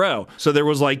front row. So there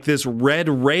was like this red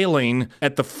railing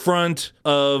at the front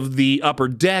of the upper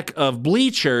deck of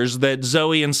bleachers that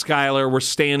Zoe and Skylar were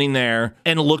standing there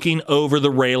and looking over the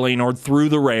railing or through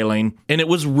the railing. And it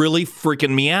was really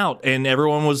freaking me out. And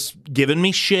everyone was giving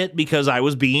me shit because I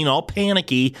was being all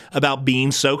panicky about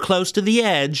being so close to the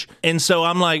edge. And so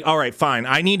I'm like, all right, fine.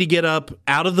 I need to get up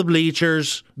out of the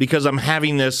bleachers because I'm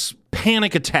having this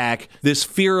panic attack, this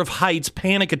fear of heights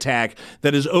panic attack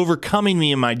that is overcoming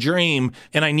me in my dream,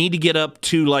 and I need to get up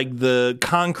to like the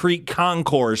concrete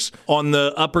concourse on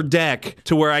the upper deck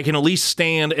to where I can at least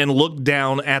stand and look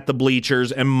down at the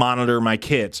bleachers and monitor my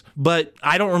kids. But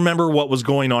I don't remember what was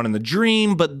going on in the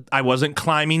dream, but I wasn't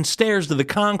climbing stairs to the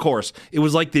concourse. It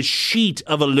was like this sheet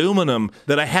of aluminum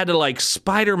that I had to like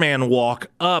Spider-Man walk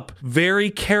up very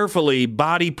carefully,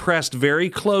 body pressed very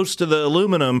close to the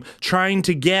aluminum, trying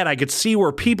to get, I could see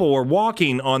where people were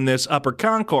walking on this upper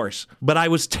concourse, but I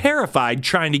was terrified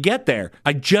trying to get there.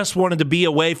 I just wanted to be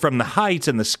away from the heights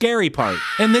and the scary part.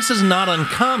 And this is not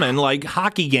uncommon, like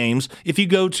hockey games. If you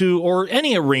go to, or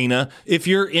any arena, if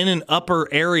you're in an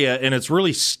upper area and it's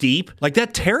really steep, like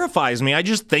that terrifies me. I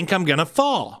just think I'm gonna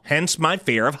fall. Hence my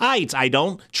fear of heights. I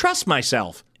don't trust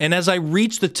myself. And as I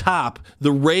reach the top,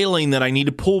 the railing that I need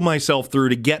to pull myself through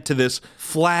to get to this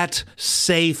flat,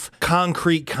 safe,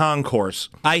 concrete concourse,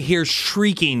 I hear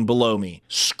shrieking below me,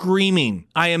 screaming.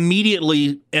 I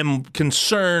immediately am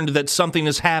concerned that something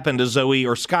has happened to Zoe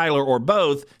or Skylar or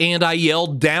both, and I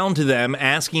yelled down to them,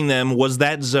 asking them, was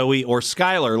that Zoe or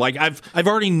Skylar? Like, I've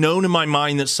already known in my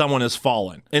mind that someone has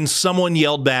fallen, and someone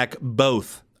yelled back,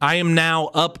 both. I am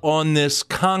now up on this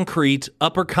concrete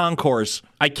upper concourse.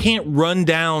 I can't run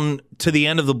down to the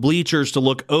end of the bleachers to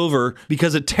look over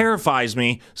because it terrifies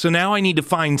me. So now I need to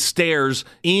find stairs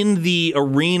in the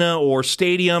arena or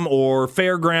stadium or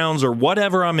fairgrounds or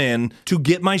whatever I'm in to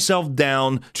get myself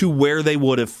down to where they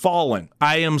would have fallen.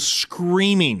 I am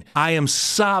screaming. I am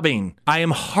sobbing. I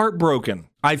am heartbroken.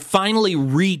 I finally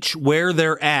reach where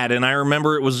they're at, and I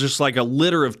remember it was just like a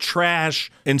litter of trash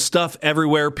and stuff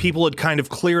everywhere. People had kind of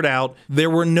cleared out. There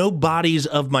were no bodies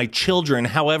of my children.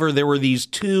 However, there were these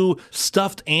 2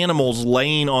 stuffed animals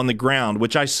laying on the ground,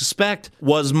 which I suspect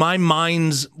was my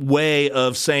mind's way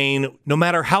of saying, no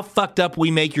matter how fucked up we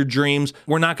make your dreams,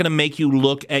 we're not going to make you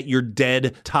look at your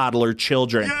dead toddler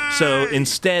children. Yay! So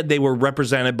instead, they were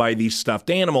represented by these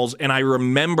stuffed animals, and I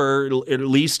remember, at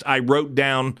least I wrote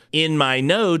down in my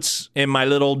notes in my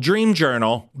little dream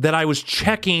journal that I was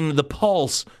checking the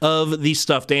pulse of these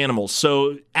stuffed animals.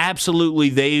 So absolutely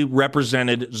they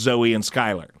represented Zoe and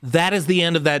Skylar. That is the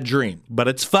end of that dream, but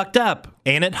it's fucked up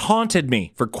and it haunted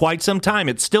me for quite some time.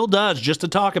 It still does just to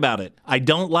talk about it. I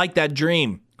don't like that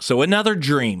dream. So another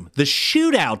dream, the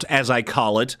shootout, as I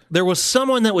call it. There was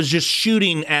someone that was just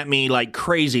shooting at me like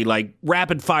crazy, like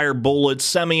rapid fire bullets,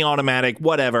 semi-automatic,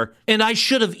 whatever. And I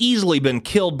should have easily been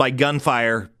killed by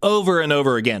gunfire over and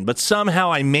over again. But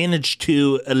somehow I managed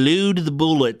to elude the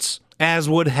bullets, as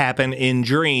would happen in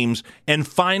dreams, and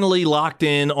finally locked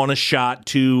in on a shot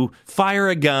to fire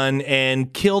a gun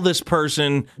and kill this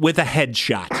person with a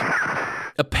headshot.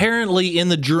 Apparently, in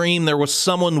the dream, there was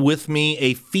someone with me,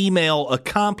 a female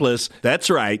accomplice. That's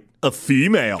right, a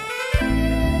female.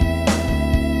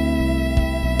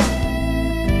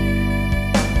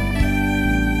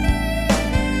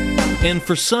 And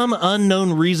for some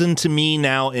unknown reason to me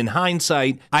now, in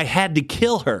hindsight, I had to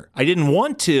kill her. I didn't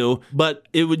want to, but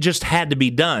it would just had to be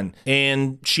done.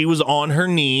 And she was on her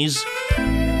knees.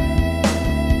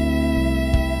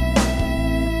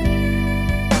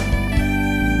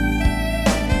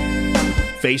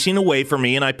 Facing away from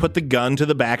me, and I put the gun to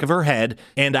the back of her head,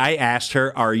 and I asked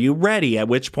her, "Are you ready?" At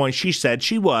which point she said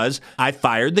she was. I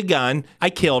fired the gun.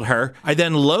 I killed her. I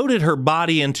then loaded her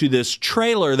body into this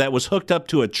trailer that was hooked up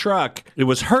to a truck. It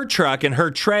was her truck and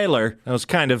her trailer. That was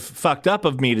kind of fucked up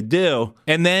of me to do.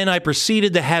 And then I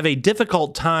proceeded to have a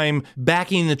difficult time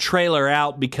backing the trailer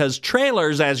out because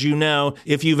trailers, as you know,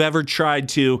 if you've ever tried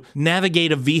to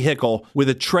navigate a vehicle with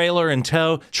a trailer in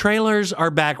tow, trailers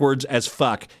are backwards as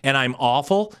fuck. And I'm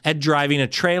awful at driving a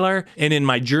trailer, and in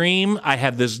my dream I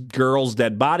have this girl's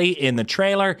dead body in the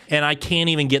trailer and I can't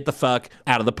even get the fuck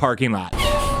out of the parking lot.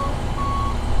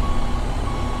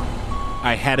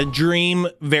 I had a dream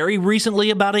very recently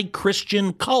about a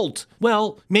Christian cult.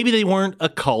 Well, maybe they weren't a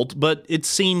cult, but it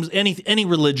seems any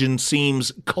religion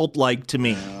seems cult-like to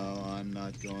me. I'm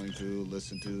not going to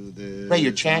listen to this. Ray,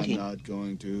 you're chanting. I'm not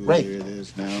going to Ray. hear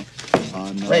this now.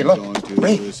 I'm not Ray, look. going to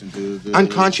Ray. listen to this.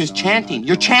 Unconscious I'm chanting. not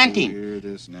You're going to chanting. hear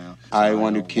this now. I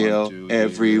want to don't kill want to hear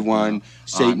everyone. this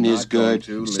now. Satan I'm is not going good.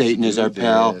 to Satan listen is to our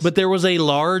pal. this. But there was a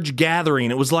large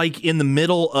gathering. It was like in the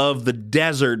middle of the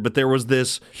desert, but there was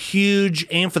this huge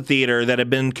amphitheater that had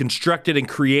been constructed and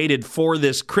created for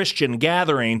this Christian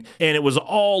gathering, and it was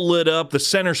all lit up. The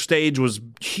center stage was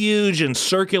huge and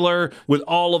circular with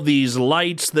all of these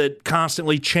lights that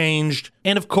constantly changed.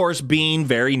 And of course, being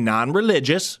very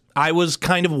non-religious, I was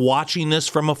kind of watching this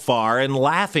from afar and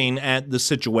laughing at the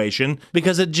situation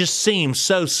because it just seemed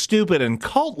so stupid and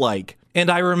cult-like. And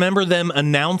I remember them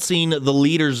announcing the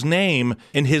leader's name,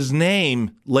 and his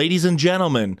name, ladies and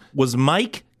gentlemen, was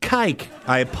Mike Kike.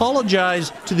 I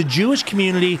apologize to the Jewish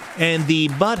community and the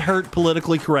butthurt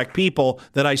politically correct people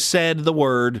that I said the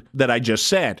word that I just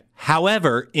said.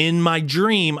 However, in my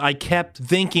dream, I kept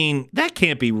thinking, that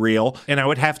can't be real, and I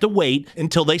would have to wait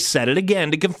until they said it again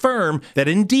to confirm that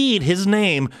indeed his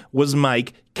name was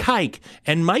Mike Kike.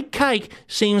 And Mike Kike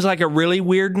seems like a really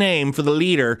weird name for the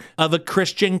leader of a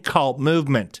Christian cult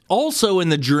movement. Also in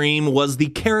the dream was the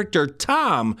character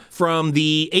Tom from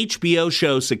the HBO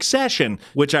show Succession,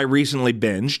 which I recently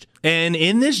binged. And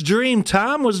in this dream,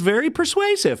 Tom was very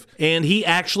persuasive, and he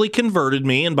actually converted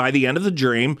me, and by the end of the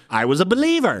dream, I was a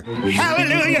believer.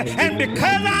 Hallelujah. And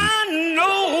because I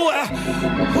know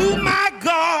who my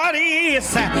God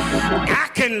is, I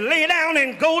can lay down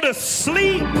and go to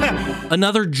sleep.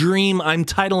 Another dream I'm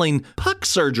titling Puck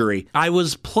Surgery. I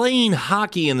was playing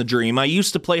hockey in the dream. I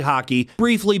used to play hockey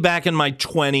briefly back in my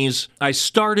 20s. I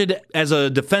started as a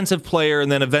defensive player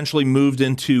and then eventually moved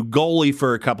into goalie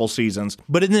for a couple seasons.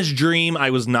 But in this dream,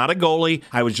 I was not a goalie.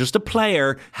 I was just a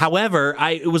player. However,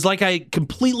 it was like I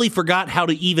completely forgot how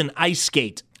to even ice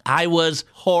skate. I was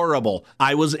horrible.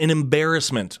 I was an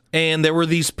embarrassment. And there were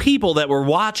these people that were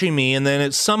watching me, and then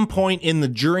at some point in the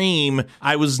dream,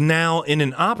 I was now in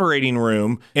an operating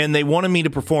room, and they wanted me to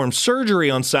perform surgery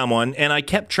on someone, and I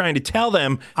kept trying to tell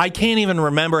them, I can't even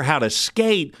remember how to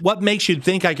skate. What makes you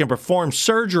think I can perform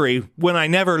surgery when I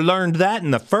never learned that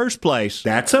in the first place?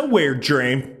 That's a weird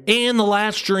dream. And the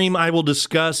last dream I will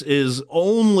discuss is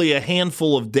only a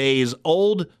handful of days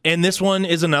old, and this one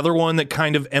is another one that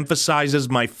kind of emphasizes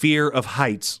my fear of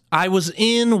heights. I was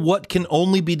in what can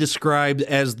only be described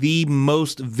as the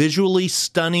most visually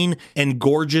stunning and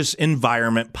gorgeous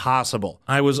environment possible.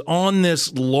 I was on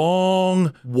this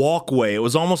long walkway. It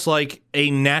was almost like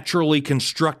a naturally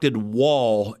constructed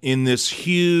wall in this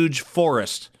huge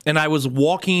forest. And I was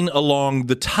walking along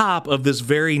the top of this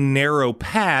very narrow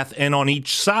path, and on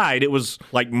each side, it was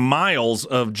like miles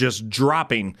of just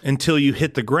dropping until you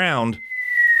hit the ground.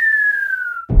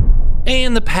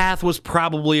 And the path was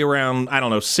probably around,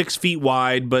 6 feet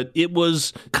wide, but it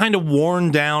was kind of worn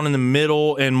down in the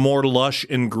middle and more lush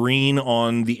and green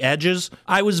on the edges.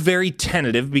 I was very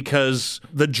tentative because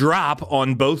the drop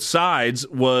on both sides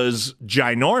was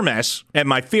ginormous, and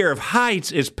my fear of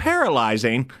heights is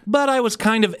paralyzing, but I was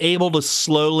kind of able to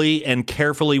slowly and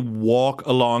carefully walk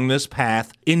along this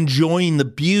path, enjoying the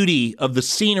beauty of the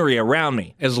scenery around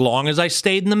me. As long as I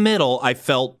stayed in the middle, I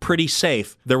felt pretty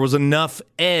safe. There was enough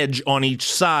edge on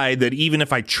each side that even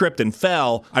if I tripped and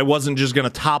fell, I wasn't just going to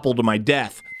topple to my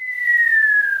death.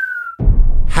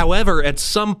 However, at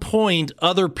some point,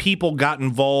 other people got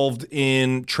involved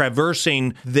in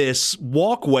traversing this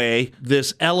walkway,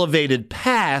 this elevated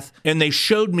path, and they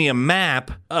showed me a map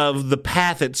of the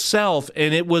path itself,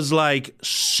 and it was like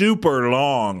super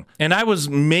long. And I was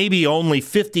maybe only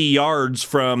 50 yards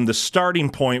from the starting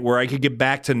point where I could get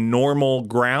back to normal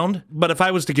ground. But if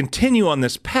I was to continue on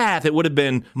this path, it would have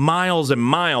been miles and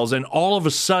miles, and all of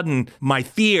a sudden, my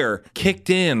fear kicked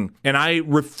in, and I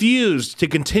refused to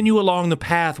continue along the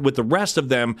path with the rest of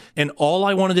them, and all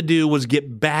I wanted to do was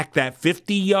get back that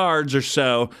 50 yards or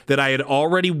so that I had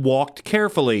already walked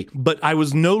carefully, but I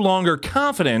was no longer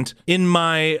confident in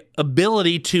my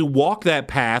ability to walk that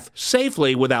path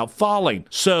safely without falling.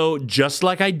 So just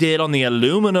like I did on the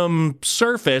aluminum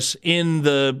surface in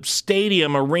the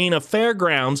stadium arena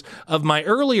fairgrounds of my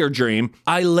earlier dream,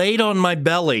 I laid on my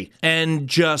belly and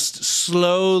just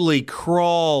slowly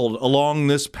crawled along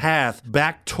this path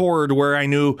back toward where I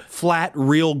knew flat,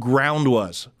 real ground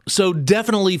was. So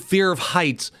definitely fear of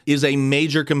heights is a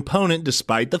major component,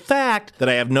 despite the fact that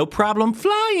I have no problem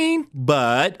flying.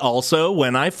 But also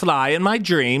when I fly in my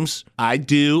dreams, I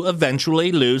do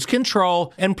eventually lose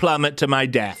control and plummet to my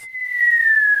death.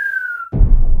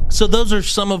 So those are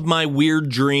some of my weird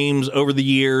dreams over the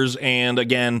years, and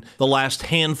again, the last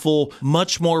handful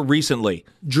much more recently.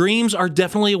 Dreams are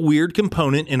definitely a weird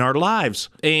component in our lives,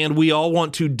 and we all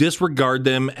want to disregard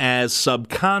them as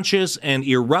subconscious and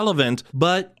irrelevant,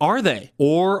 but are they?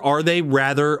 Or are they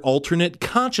rather alternate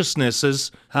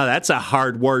consciousnesses? That's a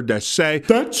hard word to say.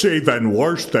 That's even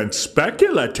worse than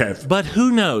speculative. But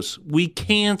who knows? We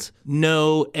can't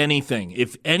know anything.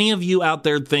 If any of you out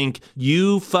there think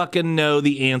you fucking know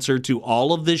the answer to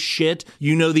all of this shit,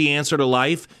 you know the answer to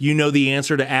life, you know the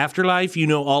answer to afterlife, you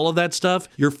know all of that stuff,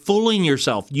 you're fooling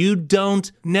yourself. You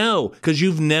don't know because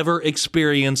you've never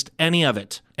experienced any of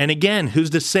it. And again, who's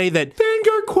to say that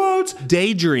finger quotes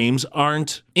daydreams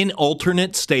aren't an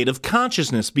alternate state of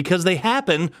consciousness, because they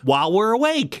happen while we're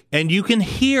awake. And you can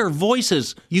hear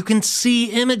voices, you can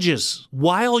see images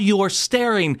while you are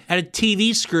staring at a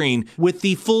TV screen with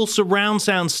the full surround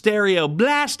sound stereo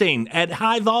blasting at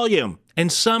high volume.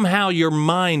 And somehow your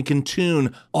mind can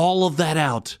tune all of that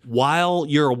out while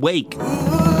you're awake.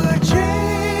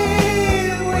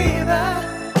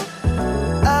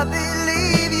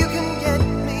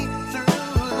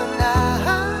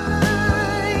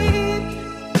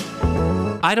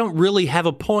 I don't really have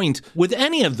a point with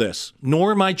any of this,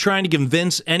 nor am I trying to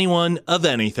convince anyone of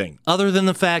anything, other than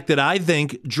the fact that I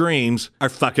think dreams are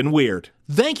fucking weird.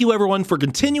 Thank you, everyone, for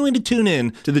continuing to tune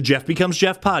in to the Jeff Becomes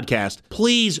Jeff podcast.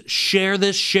 Please share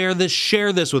this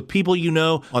with people you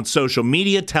know on social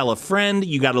media. Tell a friend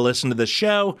you got to listen to the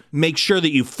show. Make sure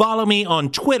that you follow me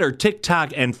on Twitter,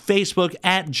 TikTok, and Facebook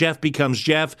at Jeff Becomes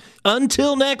Jeff.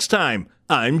 Until next time,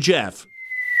 I'm Jeff.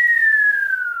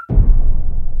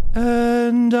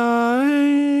 And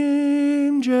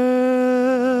I'm Jeff.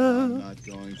 I'm not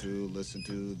going to listen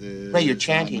to this. Ray, you're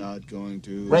chanting. I'm not going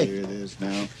to Ray. hear this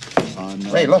now. I'm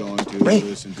not Ray, look. going to Ray.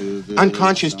 listen to this.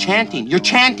 Unconscious I'm chanting. not You're going to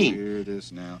chanting. hear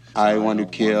this now. I want to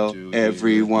don't kill want to hear this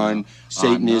everyone. now.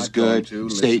 Satan I'm is not going good. to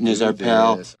Satan listen is to our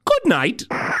pal. this. Good night.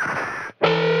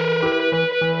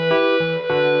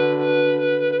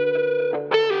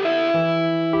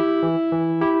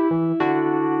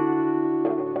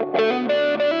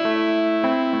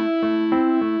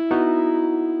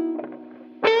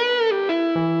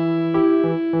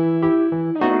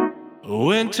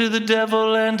 went to the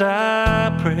devil and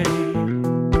I prayed,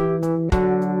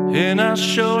 and I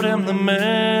showed him the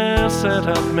mess that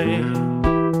I've made.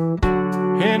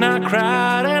 And I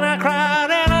cried and I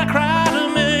cried and I cried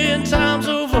 1,000,000 times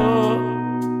over,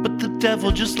 but the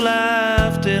devil just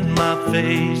laughed in my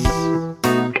face.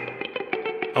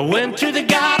 I went to the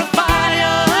God of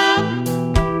fire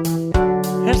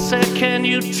and said, can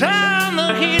you turn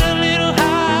the heat a little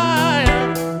higher?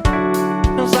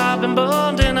 'Cause I've been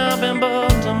burned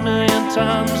 1,000,000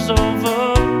 times over,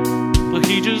 but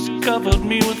he just covered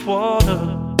me with water.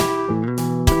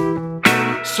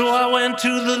 So I went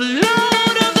to the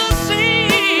Lord of the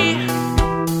sea,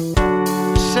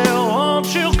 said, won't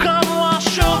you come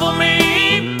wash over me?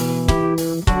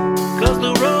 'Cause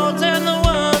the roads and the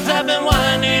words have been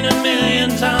winding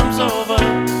 1,000,000 times over,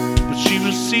 but she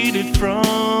receded from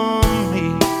me.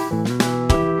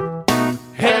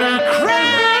 And I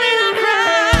cried and I cried.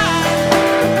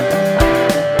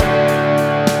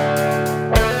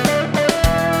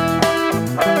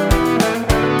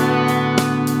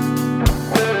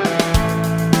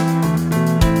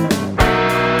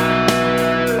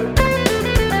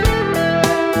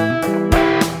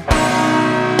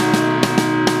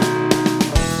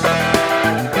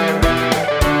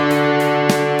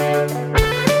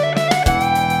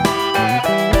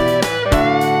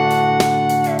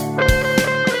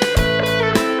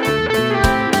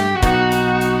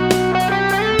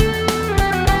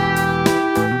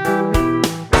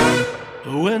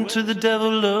 To the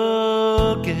devil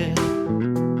again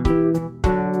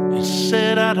and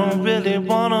said, I don't really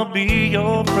wanna be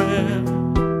your friend.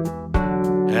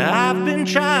 I've been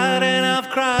tried and I've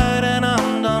cried and I'm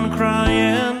done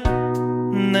crying.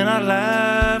 And then I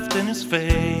laughed in his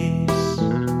face,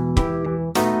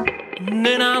 and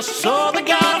then I saw the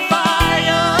God of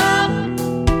fire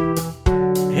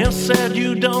and said,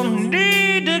 you don't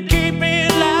need to keep me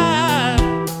alive,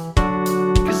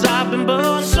 'cause I've been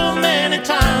burned so many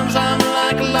times I'm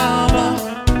like lava.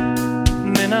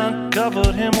 And then I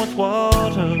covered him with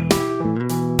water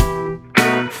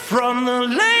from the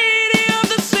lake